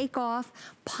to take off,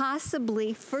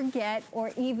 possibly forget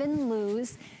or even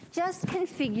lose. Just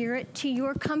configure it to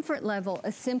your comfort level.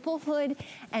 A simple hood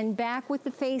and back with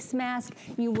the face mask.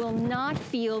 You will not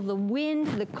feel the wind,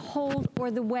 the cold,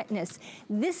 or the wetness.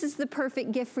 This is the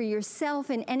perfect gift for yourself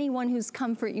and anyone whose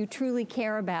comfort you truly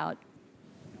care about.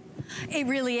 It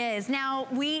really is. Now,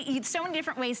 so many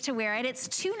different ways to wear it. It's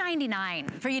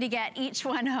 $2.99 for you to get each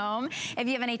one home. If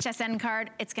you have an HSN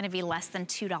card, it's going to be less than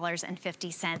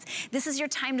 $2.50. This is your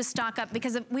time to stock up,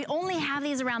 because we only have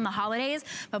these around the holidays,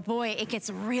 but boy, it gets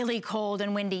really cold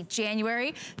and windy.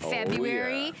 January,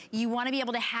 February, you want to be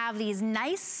able to have these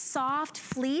nice, soft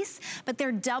fleece, but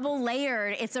they're double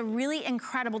layered. It's a really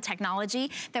incredible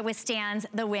technology that withstands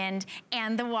the wind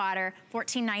and the water.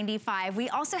 $14.95. We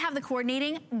also have the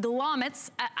coordinating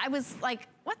glommets. I was like,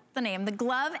 what's the name? The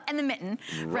glove and the mitten,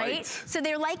 right? So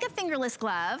they're like a fingerless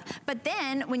glove, but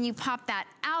then when you pop that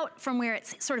out from where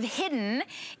it's sort of hidden,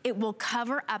 it will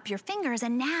cover up your fingers,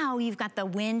 and now you've got the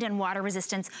wind and water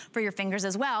resistance for your fingers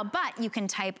as well, but you can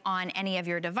type on any of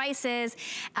your devices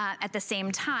at the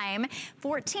same time.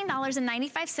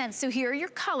 $14.95, so here are your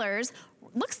colors.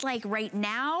 Looks like right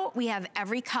now we have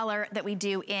every color that we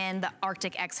do in the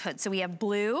Arctic X hood. So we have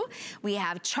blue, we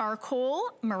have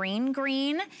charcoal, marine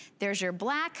green, there's your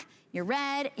black, your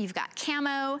red, you've got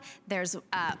camo, there's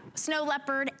snow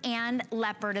leopard and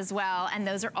leopard as well, and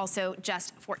those are also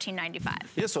just $14.95.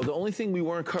 Yeah, so the only thing we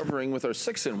weren't covering with our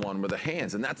 6-in-1 were the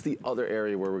hands, and that's the other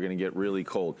area where we're gonna get really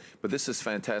cold. But this is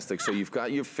fantastic. So you've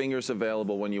got your fingers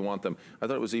available when you want them. I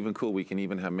thought it was even cool, we can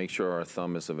even make sure our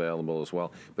thumb is available as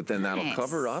well. But then that'll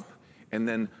cover up, and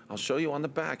then I'll show you on the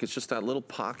back, it's just that little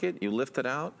pocket, you lift it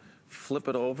out, flip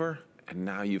it over, and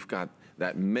now you've got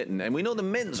that mitten. And we know the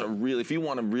mittens are really, if you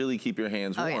want to really keep your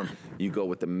hands warm, you go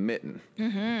with the mitten.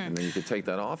 And then you can take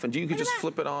that off, and you can just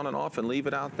flip it on and off and leave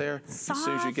it out there. Soft. As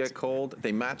soon as you get cold,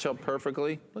 they match up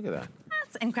perfectly. Look at that.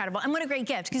 That's incredible. And what a great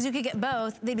gift, because you could get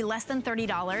both. They'd be less than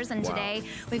 $30, and today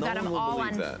we've got them all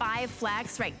on 5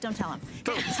 flex. Right, don't tell them.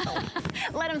 Don't tell them.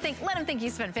 let them think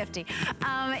you spent $50.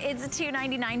 It's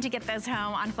 $2.99 to get those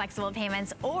home on flexible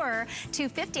payments, or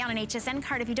 $2.50 on an HSN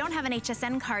card. If you don't have an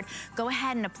HSN card, go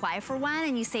ahead and apply for one,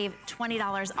 and you save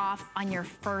 $20 off on your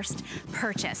first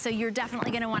purchase. So you're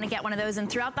definitely gonna wanna get one of those, and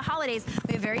throughout the holidays,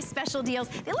 we have very special deals.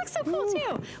 They look so cool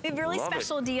too. We have really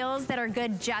special deals that are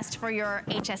good just for your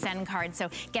HSN card. So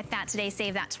get that today,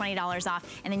 save that $20 off,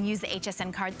 and then use the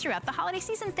HSN card throughout the holiday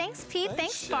season. Thanks, Pete.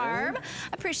 Thanks, Barb.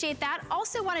 Appreciate that.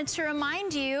 Also wanted to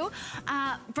remind you,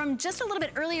 from just a little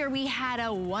bit earlier, we had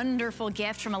a wonderful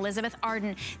gift from Elizabeth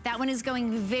Arden. That one is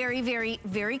going very, very,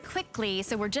 very quickly.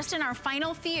 So we're just in our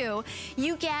final few.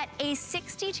 You get a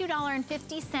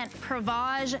 $62.50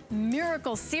 Provage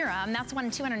Miracle Serum. That's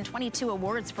won 222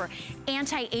 awards for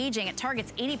anti-aging. It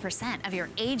targets 80% of your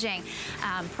aging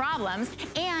problems.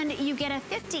 And you get a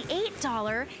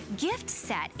 $58 gift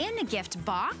set in a gift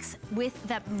box with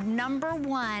the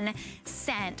 #1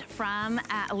 scent from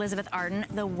Elizabeth Arden,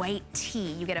 the white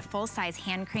tea. You get a full-size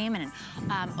hand cream and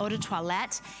an eau de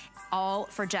toilette, all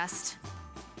for just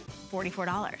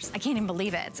 $44. I can't even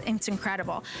believe it. It's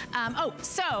incredible.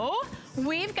 So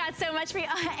we've got so much for you,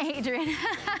 Adrian.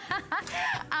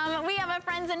 We have a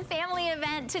friends and family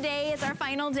event today. It's our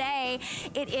final day.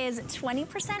 It is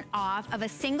 20% off of a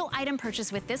single item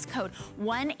purchase with this code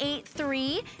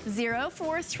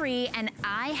 183043, and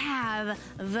I have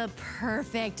the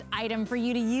perfect item for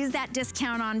you to use that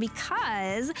discount on,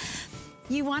 because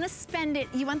you want to spend it,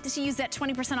 you want to use that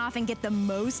 20% off and get the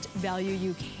most value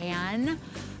you can.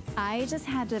 I just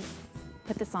had to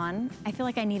put this on. I feel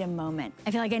like I need a moment.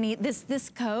 I feel like I need, this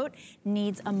coat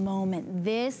needs a moment.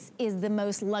 This is the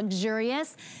most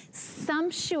luxurious,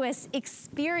 sumptuous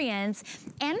experience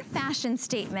and fashion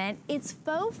statement. It's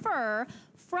faux fur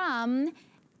from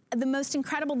the most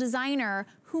incredible designer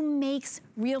who makes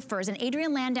real furs. And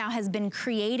Adrian Landau has been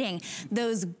creating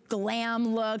those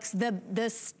glam looks,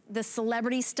 the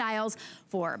celebrity styles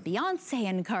for Beyonce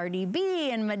and Cardi B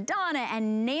and Madonna,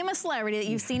 and name a celebrity that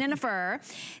you've seen in a fur.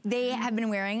 They have been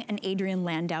wearing an Adrian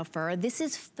Landau fur. This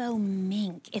is faux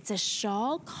mink. It's a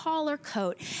shawl collar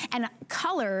coat, and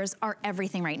colors are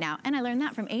everything right now. And I learned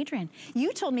that from Adrian.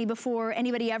 You told me before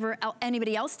anybody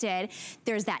else did.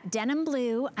 There's that denim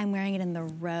blue. I'm wearing it in the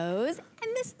rose.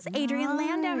 And this is Adrian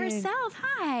Landau herself.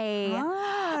 Hi.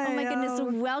 Hi. Oh my goodness,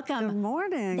 welcome. Good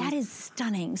morning. That is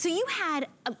stunning. So you had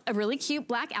a really cute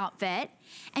black outfit,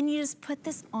 and you just put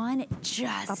this on, it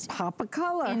just a pop of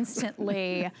color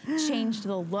instantly changed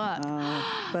the look.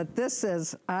 But this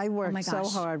is, I worked so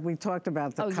hard. We talked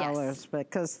about the colors,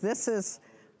 because this is,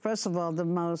 first of all, the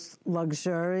most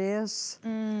luxurious,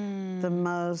 the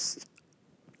most,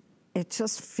 it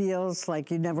just feels like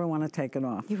you never want to take it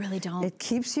off. You really don't. It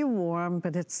keeps you warm,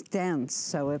 but it's dense,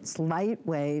 so it's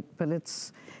lightweight, but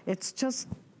it's just,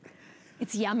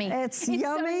 it's yummy. It's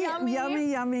yummy, so yummy,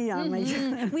 yummy, yummy, yummy.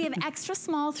 Mm-hmm. We have extra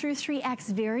small through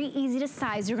 3X, very easy to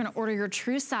size. You're gonna order your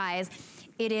true size.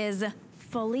 It is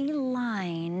fully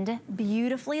lined,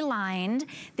 beautifully lined.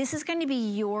 This is going to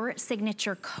be your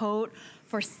signature coat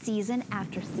for season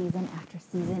after season after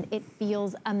season. It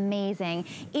feels amazing.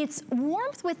 It's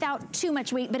warmth without too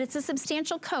much weight, but it's a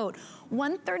substantial coat.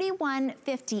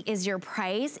 $131.50 is your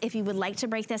price. If you would like to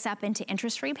break this up into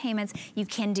interest-free payments, you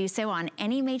can do so on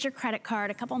any major credit card,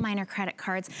 a couple minor credit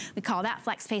cards. We call that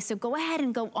FlexPay. So go ahead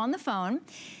and go on the phone.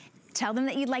 Tell them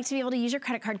that you'd like to be able to use your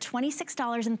credit card,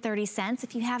 $26.30.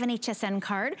 If you have an HSN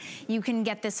card, you can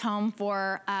get this home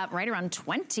for right around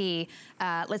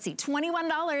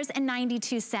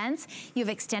 $21.92. You have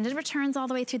extended returns all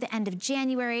the way through the end of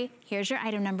January. Here's your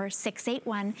item number,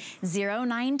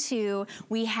 681092.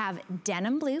 We have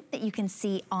denim blue that you can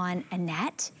see on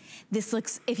Annette. This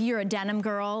looks, if you're a denim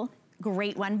girl,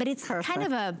 great one, but it's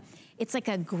kind of it's like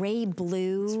a gray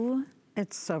blue.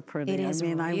 It's so pretty. It is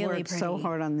really I worked pretty. so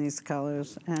hard on these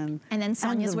colors. And then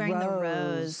Sonia's wearing the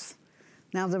rose.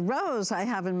 Now the rose I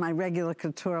have in my regular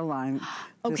couture line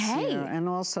this year, and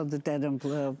also the denim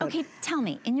blue. But okay, tell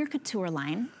me, in your couture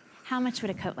line, how much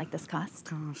would a coat like this cost?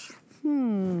 Gosh,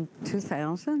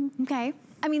 $2,000. Okay,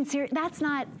 I mean, that's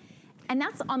not, and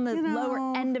that's on the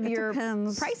lower end of your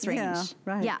price range. Yeah,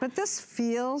 right. Yeah. But this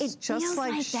feels just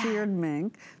like sheared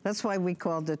mink. That's why we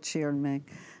called it sheared mink.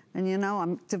 And you know,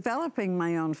 I'm developing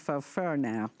my own faux fur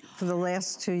now. For the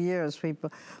last 2 years,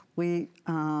 which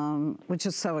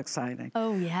is so exciting.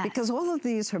 Oh, yes. Because all of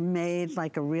these are made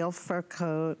like a real fur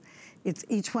coat.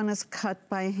 Each one is cut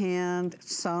by hand,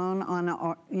 sewn on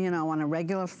a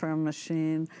regular fur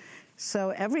machine.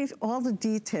 So all the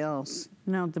details,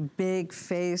 the big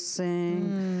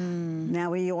facing.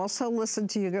 Now we also listen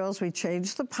to you girls. We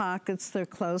changed the pockets. They're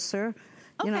closer.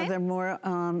 Okay. They're more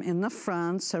in the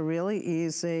front, so really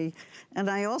easy. And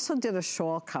I also did a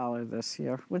shawl collar this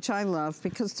year, which I love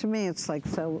because to me it's like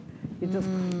so, you just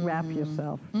wrap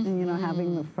yourself. And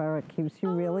having the fur, it keeps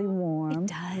you really warm. It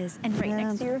does. And right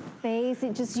next to your face,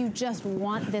 you just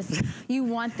want this, you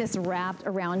want this wrapped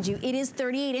around you. It is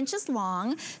 38 inches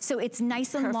long, so it's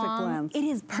nice and long. Perfect length. It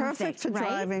is perfect for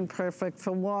driving, perfect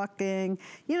for walking.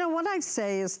 What I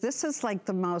say is this is like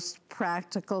the most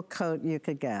practical coat you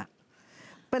could get.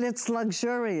 But it's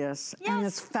luxurious and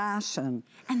it's fashion.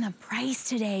 And the price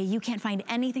today, you can't find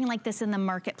anything like this in the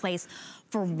marketplace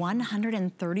for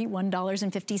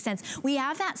 $131.50. We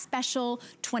have that special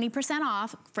 20%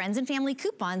 off friends and family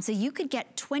coupon, so you could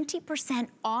get 20%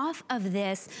 off of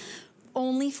this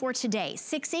only for today.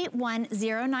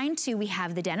 681092, we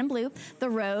have the denim blue, the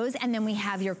rose, and then we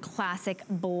have your classic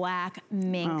black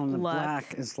mink the look.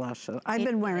 Black is luscious. I've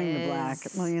been wearing the black,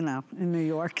 well, in New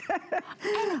York.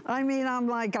 I mean, I'm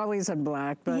like always in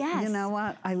black, but you know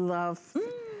what? I love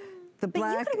the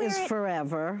black is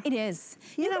forever. It is.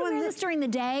 You can wear this during the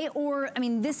day, or, I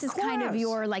mean, this is kind of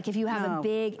your, like, if you have a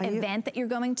big event that you're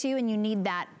going to and you need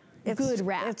that good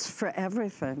wrap. It's for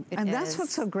everything. That's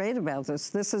what's so great about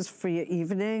this. This is for your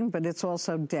evening, but it's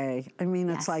also day. I mean,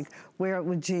 it's like, wear it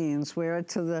with jeans, wear it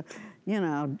to the,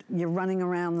 you're running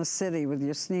around the city with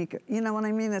your sneaker. You know what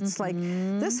I mean? It's like,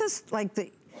 this is like the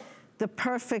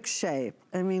perfect shape.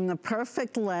 I mean, the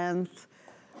perfect length.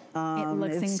 It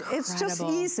looks incredible. It's just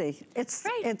easy.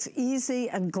 It's easy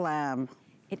and glam.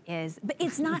 It is, but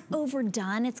it's not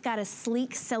overdone. It's got a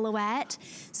sleek silhouette,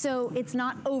 so it's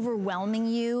not overwhelming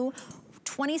you.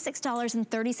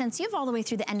 $26.30. You have all the way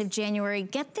through the end of January.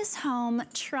 Get this home,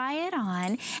 try it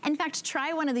on. In fact,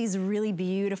 try one of these really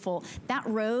beautiful. That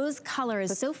rose color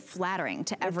is so flattering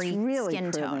to every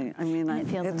skin tone. I mean, it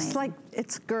feels amazing. Like,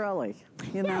 it's girly,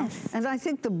 know? And I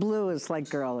think the blue is like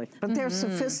girly, but they're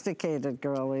sophisticated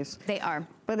girlies. They are.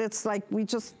 But it's like,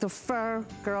 the fur,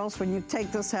 girls, when you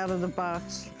take this out of the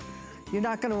box, you're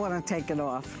not gonna wanna take it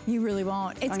off. You really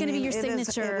won't. It's gonna be your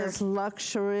signature. It is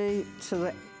luxury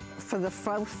for the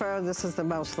faux fur, this is the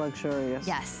most luxurious.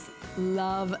 Yes,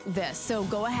 love this. So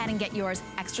go ahead and get yours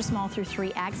extra small through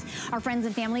 3X. Our friends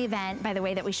and family event, by the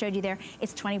way, that we showed you there,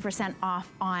 it's 20%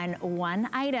 off on one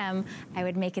item. I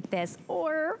would make it this,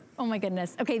 or, oh my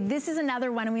goodness. Okay, this is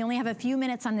another one, and we only have a few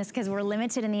minutes on this because we're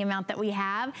limited in the amount that we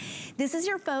have. This is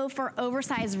your faux fur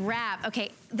oversized wrap.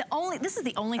 Okay, this is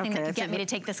the only thing that could get me to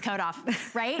take this coat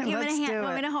off, right? You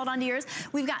want me to hold on to yours?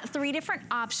 We've got 3 different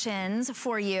options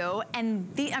for you, and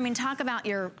I mean, talk about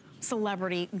your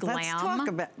celebrity glam. Let's talk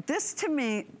about, this to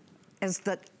me is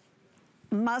the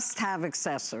must-have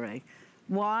accessory.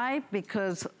 Why?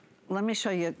 Because, let me show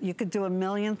you, you could do a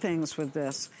million things with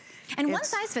this. And one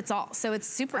size fits all, so it's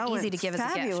super easy to give as a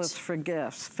gift. Fabulous for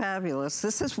gifts, fabulous.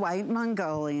 This is white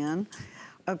Mongolian.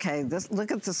 Okay,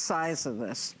 look at the size of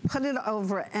this. Put it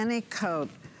over any coat.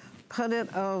 Put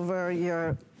it over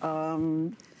your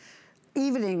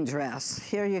evening dress.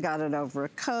 Here you got it over a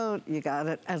coat. You got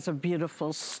it as a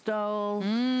beautiful stole.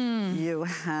 You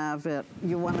have it,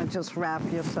 you want to just wrap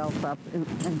yourself up and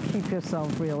keep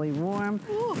yourself really warm.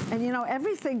 And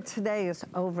everything today is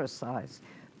oversized.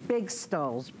 Big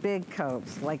stoles, big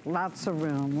coats, like lots of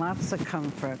room, lots of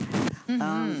comfort.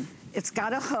 It's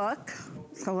got a hook,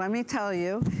 so let me tell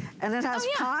you, and it has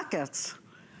pockets.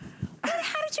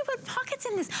 How did did you put pockets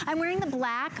in this? I'm wearing the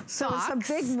black box. So it's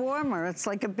a big warmer. It's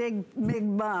like a big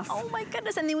muff. Oh my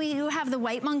goodness. And then we have the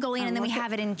white Mongolian, and then we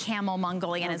have it in camel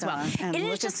Mongolian as well. And it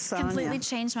has just completely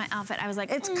changed my outfit. I was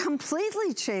like, it's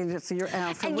completely changed your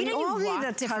outfit. And we all need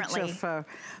a touch of fur.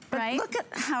 But look at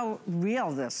how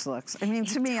real this looks. I mean,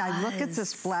 to me, I look at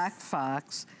this black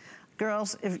fox.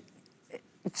 Girls,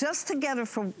 just to get her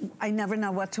for, I never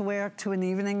know what to wear to an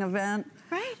evening event.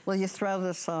 Right. Well, you throw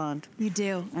this on. You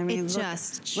do. I mean,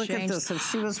 look at this. If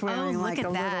she was wearing like a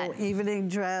little evening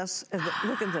dress,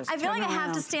 look at this. I feel like I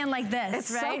have to stand like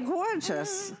this, it's so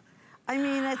gorgeous. I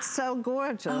mean, it's so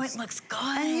gorgeous. Oh, it looks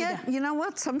good. And yet, you know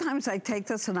what? Sometimes I take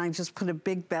this and I just put a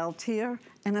big belt here,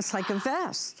 and it's like a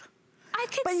vest. I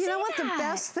could see that. But you know what the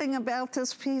best thing about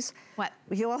this piece? What?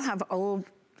 You all have old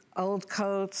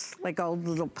coats, like old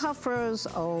little puffers,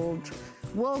 old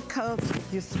wool coats.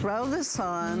 You throw this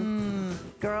on.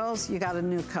 Girls, you got a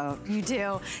new coat. You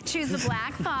do. Choose the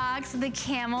black fox, the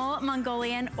camel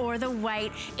Mongolian, or the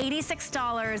white.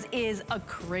 $86 is a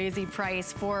crazy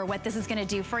price for what this is gonna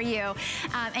do for you.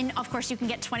 And of course, you can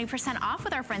get 20% off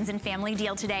with our friends and family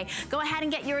deal today. Go ahead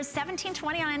and get yours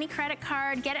 $17.20 on any credit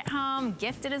card. Get it home,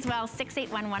 gift it as well.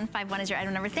 681151 is your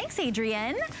item number. Thanks,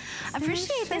 Adrienne.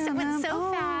 Appreciate this. It went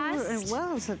so fast. It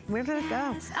was. Where did it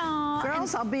go? Oh,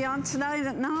 girls, I'll be on tonight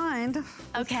at 9.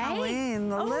 Okay. Halloween,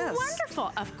 the list.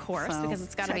 Wonderful. Of course, because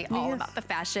it's got to be all about the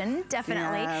fashion.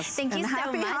 Definitely. Yes. Thank you so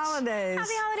happy much. Holidays.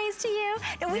 Happy holidays to you.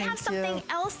 And we have something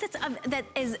else that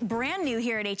is brand new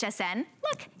here at HSN.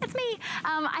 Look, it's me.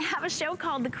 I have a show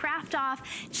called the Craft Off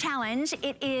Challenge.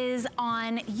 It is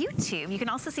on YouTube. You can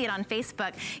also see it on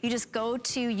Facebook. You just go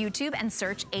to YouTube and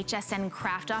search HSN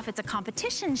Craft Off. It's a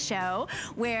competition show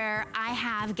where I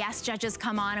have guest judges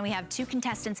come on, and we have 2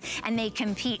 contestants, and they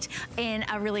compete in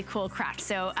a really cool craft.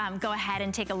 So go ahead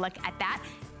and take a look at that.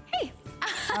 Hey.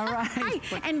 All right. Hi.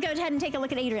 And go ahead and take a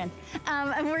look at Adrienne.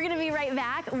 And we're going to be right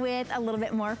back with a little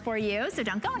bit more for you, so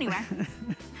don't go anywhere.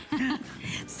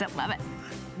 So love it.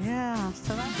 Yeah,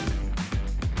 so that's...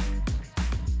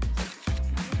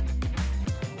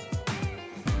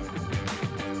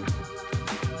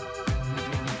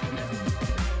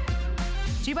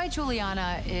 G by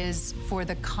Juliana is for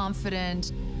the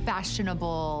confident,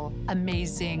 fashionable,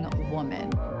 amazing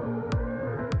woman.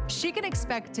 She can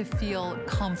expect to feel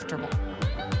comfortable.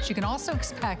 She can also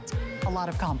expect a lot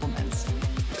of compliments.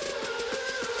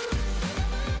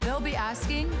 They'll be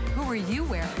asking, who are you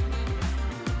wearing?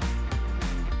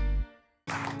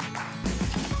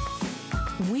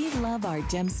 We love our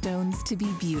gemstones to be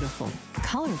beautiful,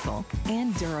 colorful,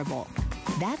 and durable.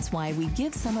 That's why we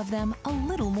give some of them a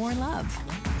little more love.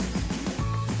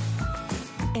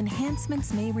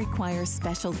 Enhancements may require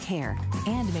special care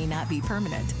and may not be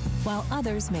permanent, while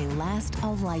others may last a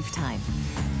lifetime.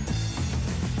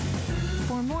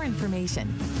 For more information,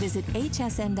 visit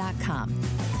hsn.com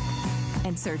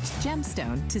and search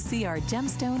gemstone to see our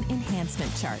gemstone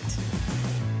enhancement chart.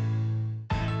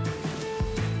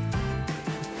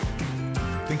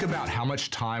 Think about how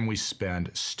much time we spend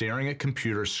staring at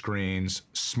computer screens,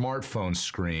 smartphone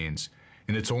screens,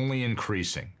 and it's only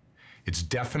increasing. It's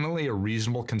definitely a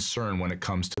reasonable concern when it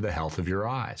comes to the health of your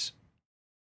eyes.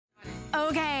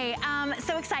 Okay,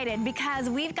 so excited because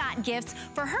we've got gifts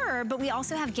for her, but we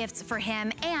also have gifts for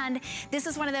him. And this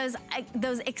is one of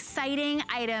those exciting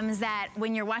items that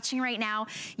when you're watching right now,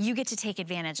 you get to take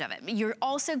advantage of it. You're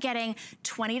also getting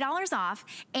 $20 off,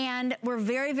 and we're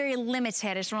very, very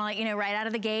limited. I just want to let you know right out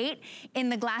of the gate in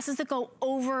the glasses that go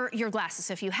over your glasses.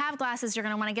 So if you have glasses, you're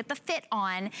going to want to get the fit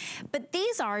on. But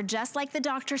these are, just like the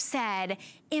doctor said,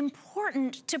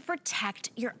 important to protect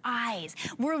your eyes.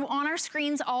 We're on our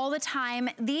screens all the time.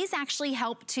 These actually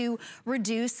help to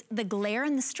reduce the glare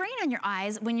and the strain on your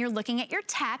eyes when you're looking at your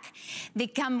tech. They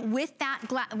come with that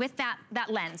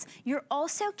lens. You're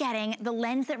also getting the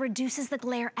lens that reduces the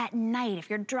glare at night. If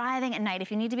you're driving at night, if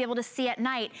you need to be able to see at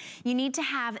night, you need to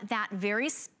have that very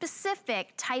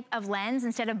specific type of lens.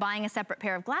 Instead of buying a separate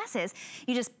pair of glasses,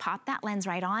 you just pop that lens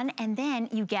right on, and then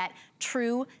you get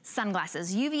true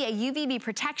sunglasses. UVA, UVB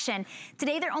protection.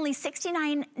 Today they're only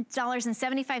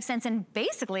 $69.75, and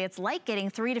basically it's like getting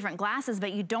 3 different glasses,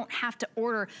 but you don't have to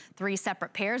order 3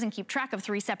 separate pairs and keep track of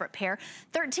 3 separate pair.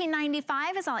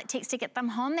 $13.95 is all it takes to get them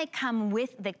home. They come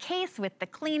with the case, with the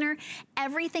cleaner,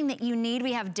 everything that you need.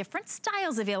 We have different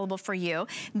styles available for you.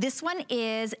 This one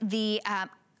is the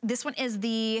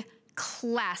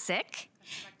classic.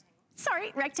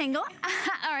 Sorry, rectangle.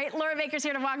 All right, Laura Baker's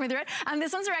here to walk me through it.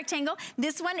 This one's a rectangle.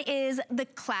 This one is the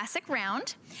classic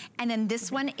round, and then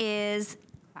this one is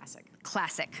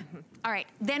classic. All right,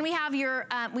 then we have your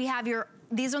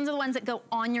these ones are the ones that go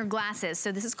on your glasses.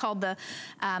 So this is called the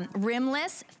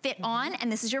rimless fit on,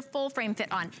 and this is your full frame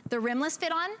fit on. The rimless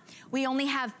fit on, we only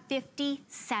have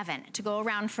 57 to go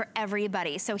around for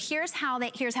everybody. So here's how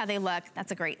they look.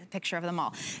 That's a great picture of them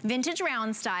all. Vintage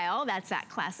round style, that's that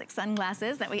classic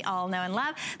sunglasses that we all know and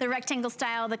love. The rectangle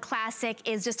style, the classic,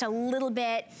 is just a little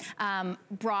bit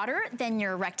broader than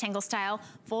your rectangle style.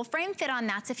 Full frame fit on,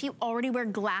 that's if you already wear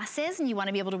glasses and you want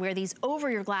to be able to wear these over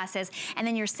your glasses. And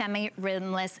then your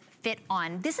semi-rimless fit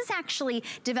on. This is actually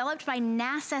developed by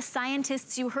NASA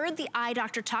scientists. You heard the eye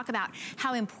doctor talk about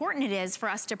how important it is for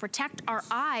us to protect our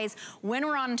eyes when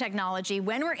we're on technology,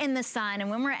 when we're in the sun, and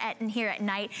when we're here at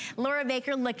night. Laura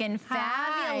Baker looking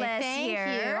fabulous here.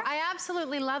 Thank you. I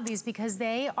absolutely love these because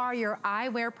they are your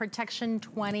eyewear protection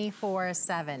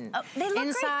 24/7. Oh, they look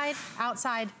inside, great.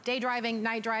 Outside, day driving,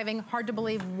 night driving. Hard to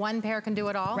believe one pair can do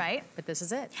it all. Right. But this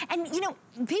is it. And you know,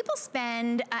 people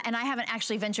spend, and I haven't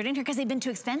actually ventured in here because they've been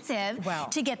too expensive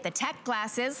to get the tech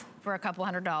glasses for a couple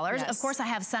 $100. Yes. Of course, I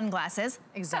have sunglasses.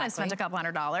 Exactly. I spent a couple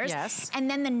 $100. Yes. And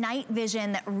then the night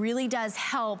vision that really does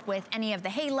help with any of the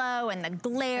halo and the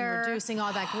glare. And reducing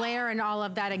all that glare and all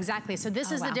of that, exactly. So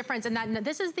this is the difference. And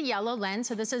this is the yellow lens,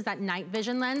 so this is that night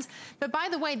vision lens. But by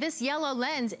the way, this yellow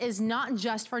lens is not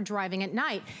just for driving at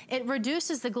night. It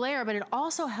reduces the glare, but it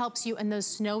also helps you in those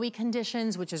snowy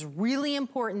conditions, which is really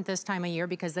important this time of year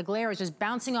because the glare is just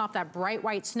bouncing off that bright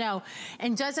white snow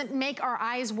and doesn't make our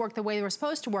eyes work the way they were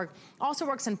supposed to work. Also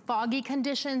works in foggy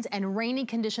conditions and rainy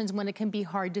conditions when it can be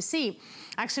hard to see.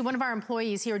 Actually, one of our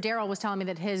employees here, Daryl, was telling me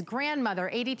that his grandmother,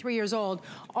 83 years old,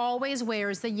 always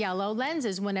wears the yellow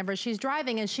lenses whenever she's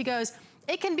driving. And she goes,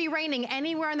 it can be raining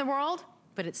anywhere in the world,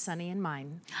 but it's sunny in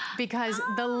mine because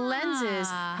the lenses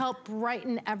help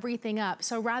brighten everything up.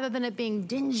 So rather than it being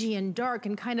dingy and dark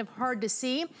and kind of hard to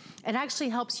see, it actually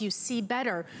helps you see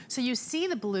better. So you see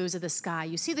the blues of the sky,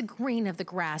 you see the green of the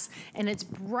grass, and it's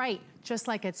bright just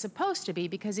like it's supposed to be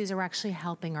because these are actually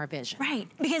helping our vision. Right,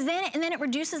 because then it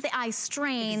reduces the eye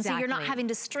strain, so you're not having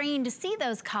to strain to see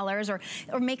those colors or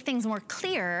make things more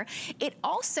clear. It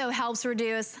also helps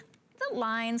reduce the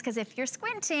lines, because if you're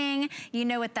squinting, you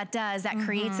know what that does. That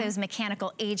creates those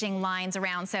mechanical aging lines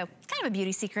around. So kind of a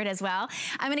beauty secret as well.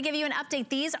 I'm gonna give you an update.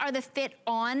 These are the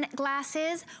fit-on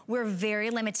glasses. We're very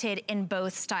limited in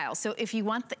both styles. So if you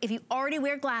already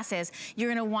wear glasses, you're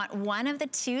gonna want one of the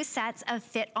 2 sets of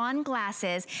fit-on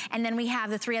glasses. And then we have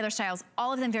the 3 other styles,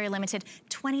 all of them very limited,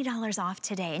 $20 off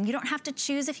today. And you don't have to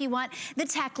choose if you want the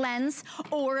tech lens,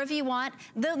 or if you want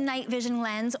the night vision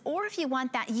lens, or if you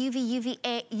want that UVB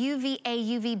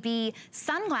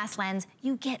sunglass lens.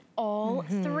 You get all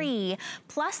 3,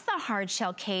 plus the hard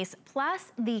shell case,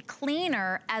 plus the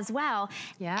cleaner as well.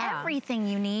 Yeah. Everything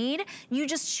you need. You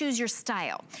just choose your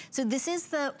style. So this is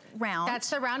the round. That's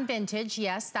the round vintage,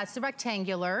 yes. That's the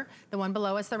rectangular. The one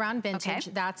below is the round vintage.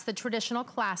 Okay. That's the traditional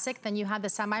classic. Then you have the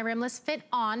semi-rimless fit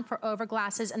on for over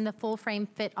glasses and the full frame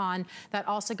fit on that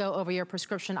also go over your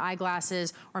prescription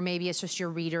eyeglasses, or maybe it's just your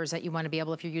readers that you want to be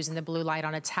able, if you're using the blue light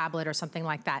on a tablet or something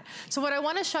like that. So what I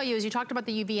want to show you is, you talked about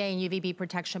the UVA and UVB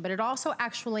protection, but it also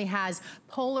actually has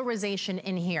polarization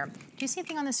in here. Do you see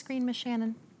anything on the screen, Miss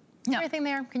Shannon? No. Anything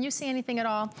there? Can you see anything at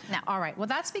all? No. All right, well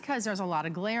that's because there's a lot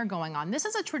of glare going on. This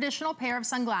is a traditional pair of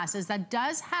sunglasses that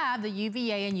does have the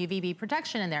UVA and UVB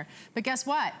protection in there. But guess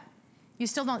what? You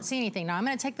still don't see anything. Now I'm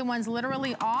gonna take the ones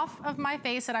literally off of my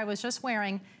face that I was just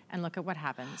wearing, and look at what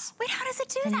happens. Wait, how does it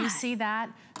do that? Can you see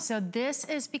that? So this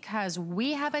is because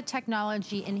we have a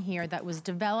technology in here that was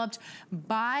developed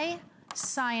by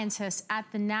scientists at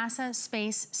the NASA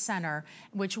Space Center,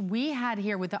 which we had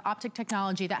here with the optic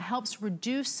technology that helps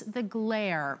reduce the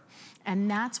glare. And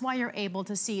that's why you're able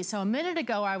to see. So a minute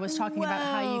ago, I was talking about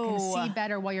how you can see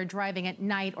better while you're driving at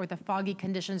night, or the foggy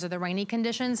conditions or the rainy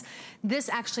conditions. This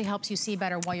actually helps you see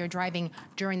better while you're driving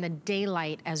during the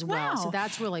daylight as well. So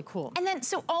that's really cool. And then,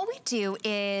 so all we do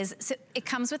is, so it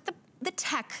comes with the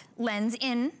tech lens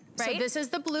in, right? So this is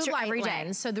the blue light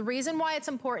lens. So the reason why it's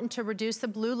important to reduce the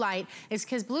blue light is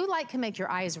because blue light can make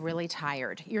your eyes really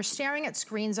tired. You're staring at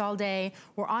screens all day.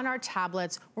 We're on our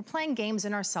tablets. We're playing games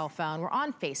in our cell phone. We're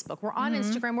on Facebook. We're on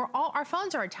Instagram. Our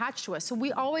phones are attached to us. So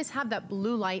we always have that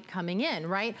blue light coming in,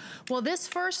 right? Well, this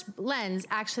first lens,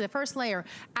 actually the first layer,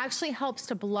 actually helps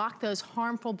to block those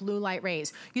harmful blue light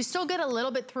rays. You still get a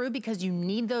little bit through because you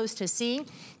need those to see,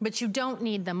 but you don't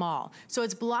need them all. So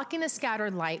it's blocking the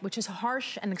scattered light, which is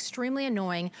harsh and extremely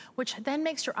annoying, which then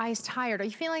makes your eyes tired. Are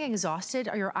you feeling exhausted?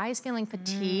 Are your eyes feeling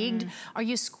fatigued? Are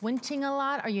you squinting a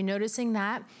lot? Are you noticing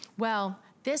that? Well,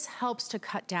 this helps to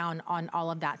cut down on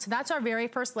all of that. So that's our very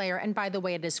first layer, and by the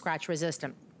way, it is scratch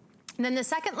resistant. And then the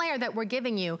second layer that we're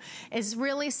giving you is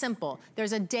really simple.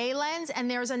 There's a day lens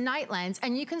and there's a night lens,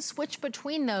 and you can switch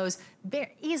between those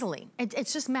very easily.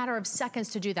 It's just a matter of seconds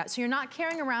to do that. So you're not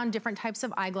carrying around different types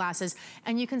of eyeglasses,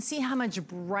 and you can see how much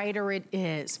brighter it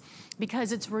is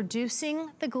because it's reducing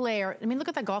the glare. I mean, look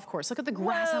at that golf course. Look at the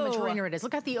grass, how much greener it is.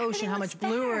 Look at the ocean, how much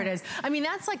bluer it is. I mean,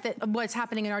 that's like what's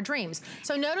happening in our dreams.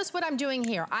 So notice what I'm doing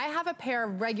here. I have a pair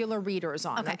of regular readers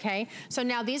on, okay? So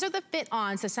now these are the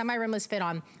fit-ons, the semi-rimless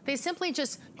fit-on. They simply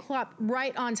just clip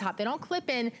right on top. They don't clip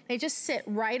in, they just sit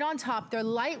right on top. They're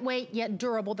lightweight yet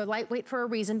durable. They're lightweight for a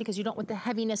reason because you don't want the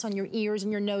heaviness on your ears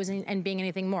and your nose and being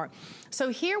anything more. So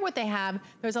here what they have,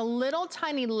 there's a little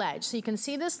tiny ledge. So you can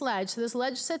see this ledge. So this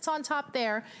ledge sits on top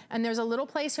there, and there's a little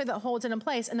place here that holds it in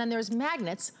place, and then there's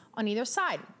magnets on either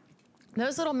side.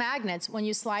 Those little magnets, when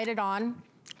you slide it on,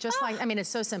 just like, I mean, it's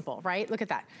so simple, right? Look at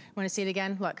that. Want to see it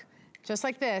again? Look, just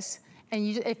like this.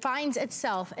 And it finds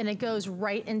itself and it goes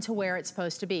right into where it's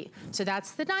supposed to be. So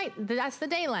that's the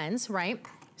day lens, right?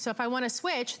 So if I want to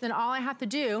switch, then all I have to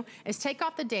do is take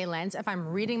off the day lens. If I'm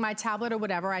reading my tablet or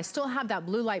whatever, I still have that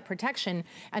blue light protection,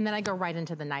 and then I go right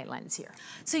into the night lens here.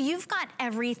 So you've got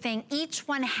everything. Each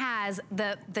one has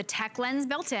the tech lens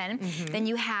built in. Then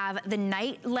you have the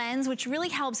night lens, which really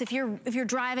helps if you're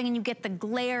driving and you get the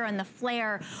glare and the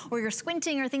flare, or you're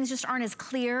squinting or things just aren't as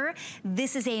clear.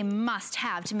 This is a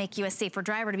must-have to make you a safer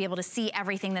driver, to be able to see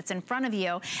everything that's in front of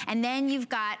you. And then you've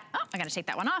got, oh, I gotta take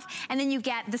that one off. And then you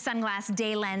get the sunglass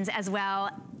day lens as well.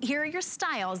 Here are your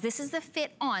styles. This is the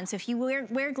fit on. So if you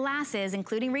wear glasses,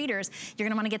 including readers, you're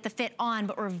gonna wanna get the fit on,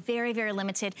 but we're very, very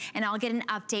limited. And I'll get an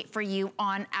update for you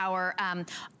on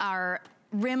our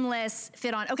rimless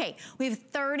fit on. Okay, we have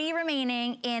 30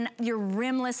 remaining in your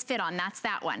rimless fit on. That's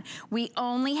that one. We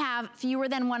only have fewer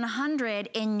than 100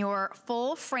 in your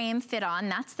full frame fit on.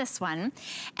 That's this one.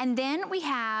 And then we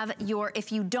have your,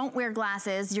 if you don't wear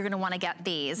glasses, you're gonna wanna get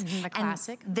these. The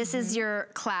classic. And this is your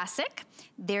classic.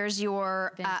 There's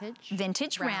your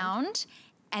vintage round.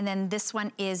 And then this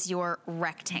one is your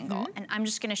rectangle. And I'm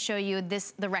just gonna show you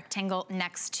the rectangle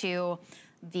next to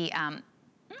the,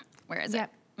 where is it?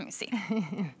 Let me see.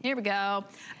 Here we go. All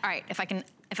right, if I can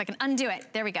undo it,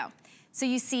 there we go. So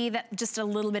you see that just a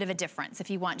little bit of a difference. If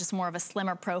you want just more of a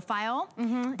slimmer profile,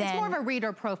 then it's more of a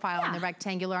reader profile in the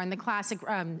rectangular, and the classic,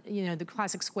 you know, the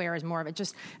classic square is more of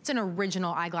it's an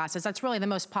original eyeglasses. That's really the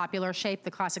most popular shape,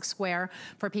 the classic square,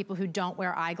 for people who don't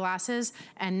wear eyeglasses.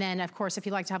 And then, of course, if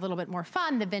you like to have a little bit more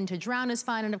fun, the vintage round is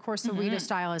fun, and of course, the reader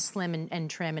style is slim and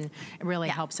trim, and it really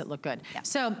helps it look good.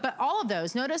 So, but all of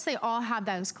those, notice they all have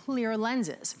those clear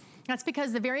lenses. That's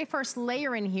because the very first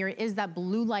layer in here is that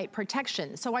blue light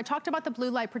protection. So I talked about the blue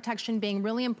light protection being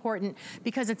really important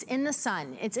because it's in the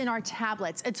sun, it's in our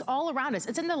tablets, it's all around us,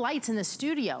 it's in the lights in the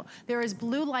studio. There is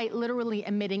blue light literally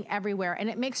emitting everywhere, and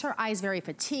it makes our eyes very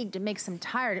fatigued, it makes them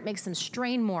tired, it makes them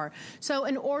strain more. So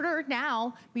in order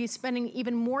now, we're spending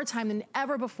even more time than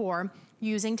ever before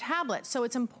using tablets. So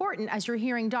it's important, as you're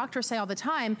hearing doctors say all the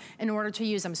time, in order to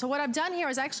use them. So what I've done here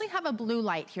is I actually have a blue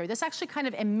light here. This actually kind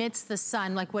of emits the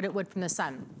sun like what it would from the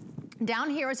sun. Down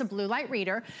here is a blue light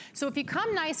reader. So if you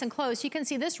come nice and close, you can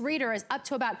see this reader is up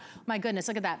to about, my goodness,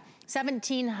 look at that,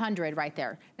 1700 right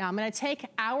there. Now I'm gonna take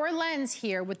our lens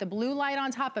here with the blue light on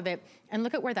top of it, and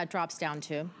look at where that drops down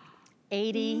to.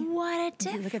 80. What a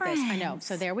difference. Look at this, I know.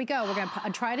 So there we go. We're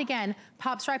gonna try it again.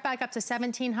 Pops right back up to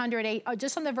 1700,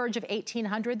 just on the verge of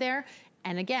 1800 there.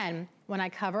 And again, when I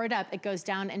cover it up, it goes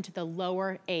down into the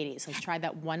lower 80s. Let's try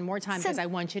that one more time because I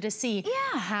want you to see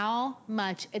how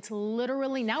much it's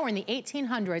literally, now we're in the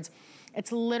 1800s,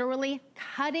 it's literally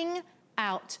cutting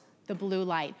out the blue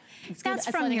light. That's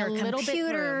from your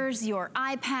computers, your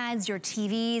iPads, your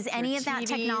TVs, any of that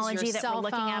technology that we're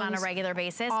looking at on a regular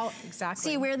basis. Exactly. So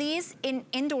you wear these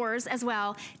indoors as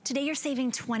well. Today you're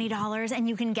saving $20 and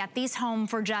you can get these home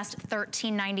for just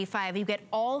 $13.95. You get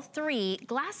all three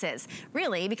glasses,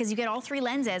 really, because you get all three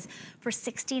lenses for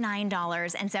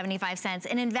 $69.75.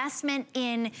 An investment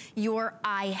in your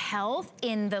eye health,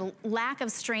 in the lack of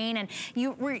strain, and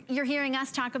you're hearing us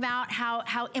talk about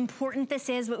how important this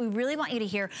is, but we really want you to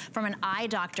hear from an eye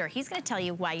doctor. He's gonna tell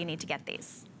you why you need to get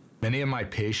these. Many of my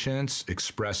patients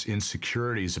express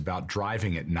insecurities about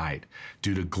driving at night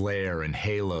due to glare and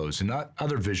halos and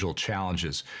other visual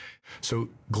challenges. So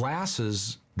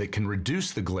glasses that can reduce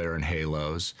the glare and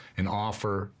halos and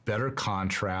offer better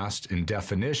contrast and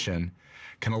definition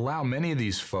can allow many of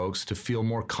these folks to feel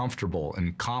more comfortable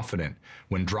and confident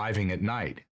when driving at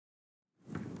night.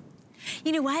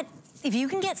 You know what? If you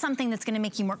can get something that's gonna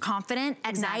make you more confident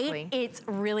at night, it's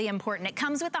really important. It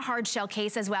comes with a hard shell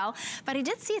case as well, but I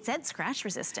did see it said scratch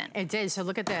resistant. It did, so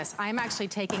look at this. I'm actually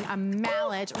taking a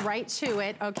mallet right to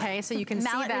it, okay, so you can see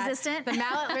that. Mallet resistant? The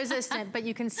mallet resistant, but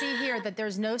you can see here that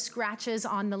there's no scratches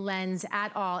on the lens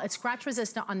at all. It's scratch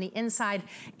resistant on the inside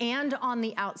and on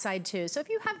the outside too. So if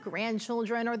you have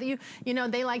grandchildren or you know,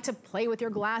 they like to play with your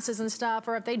glasses and stuff,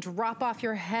 or if they drop off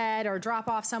your head or drop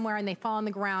off somewhere and they fall on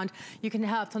the ground, you can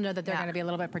help to know that they're gonna be a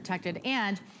little bit protected.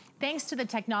 And thanks to the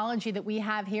technology that we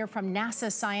have here from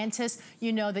NASA scientists,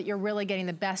 you know that you're really getting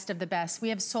the best of the best. We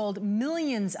have sold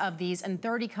millions of these in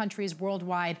 30 countries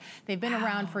worldwide. They've been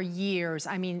around for years.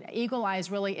 I mean, Eagle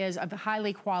Eyes really is of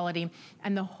highly quality,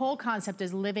 and the whole concept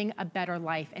is living a better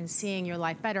life and seeing your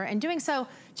life better, and doing so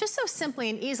just so simply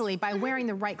and easily by wearing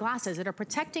the right glasses that are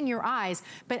protecting your eyes,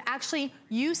 but actually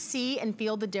you see and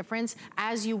feel the difference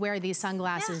as you wear these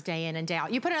sunglasses day in and day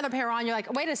out. You put another pair on, you're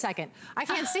like, wait a second, I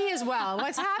can't see as well.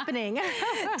 What's happening?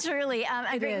 Truly,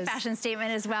 a great fashion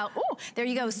statement as well. Oh, there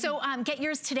you go. So get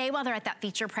yours today while they're at that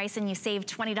feature price, and you save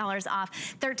 $20 off,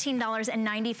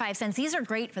 $13.95. These are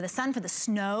great for the sun, for the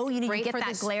snow. You know, you get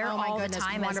that glare all the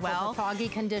time as well. For foggy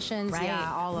conditions,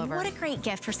 yeah, all over. What a great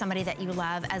gift for somebody that you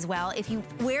love as well. If you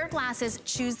wear glasses,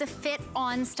 choose the fit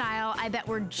on style. I bet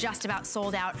we're just about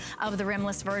sold out of the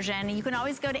rimless version. You can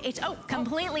always go to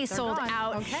completely sold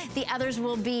out. Okay. The others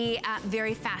will be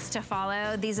very fast to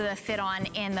follow. These are the fit on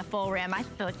in the full rim. I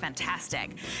feel like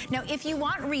fantastic. Now, if you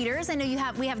want readers, I know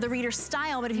we have the reader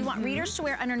style, but if you want readers to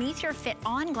wear underneath your fit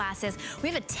on glasses, we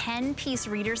have a 10-piece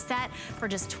reader set for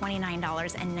just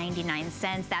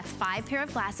 $29.99. That's 5 pair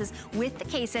of glasses with the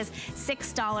cases,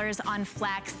 $6 on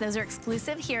Flex. Those are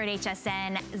exclusive here at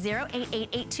HSN.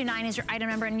 088829 is your item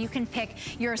number, and you can pick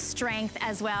your strength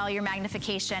as well, your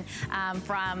magnification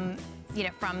from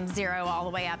 0 all the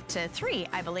way up to 3,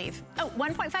 I believe. Oh,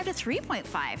 1.5 to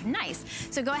 3.5, nice.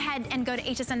 So go ahead and go to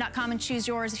hsn.com and choose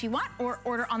yours if you want, or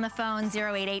order on the phone.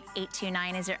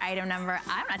 088829 is your item number.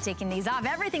 I'm not taking these off.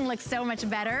 Everything looks so much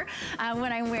better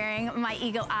when I'm wearing my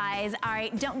Eagle Eyes. All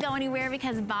right, don't go anywhere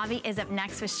because Bobby is up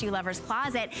next with Shoe Lover's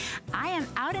Closet. I am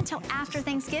out until after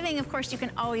Thanksgiving. Of course, you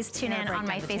can always tune in on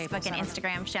my Facebook and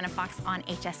Instagram, Shannon Fox on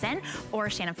HSN or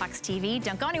Shannon Fox TV.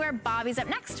 Don't go anywhere. Bobby's up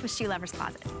next with Shoe Lover's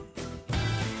Closet.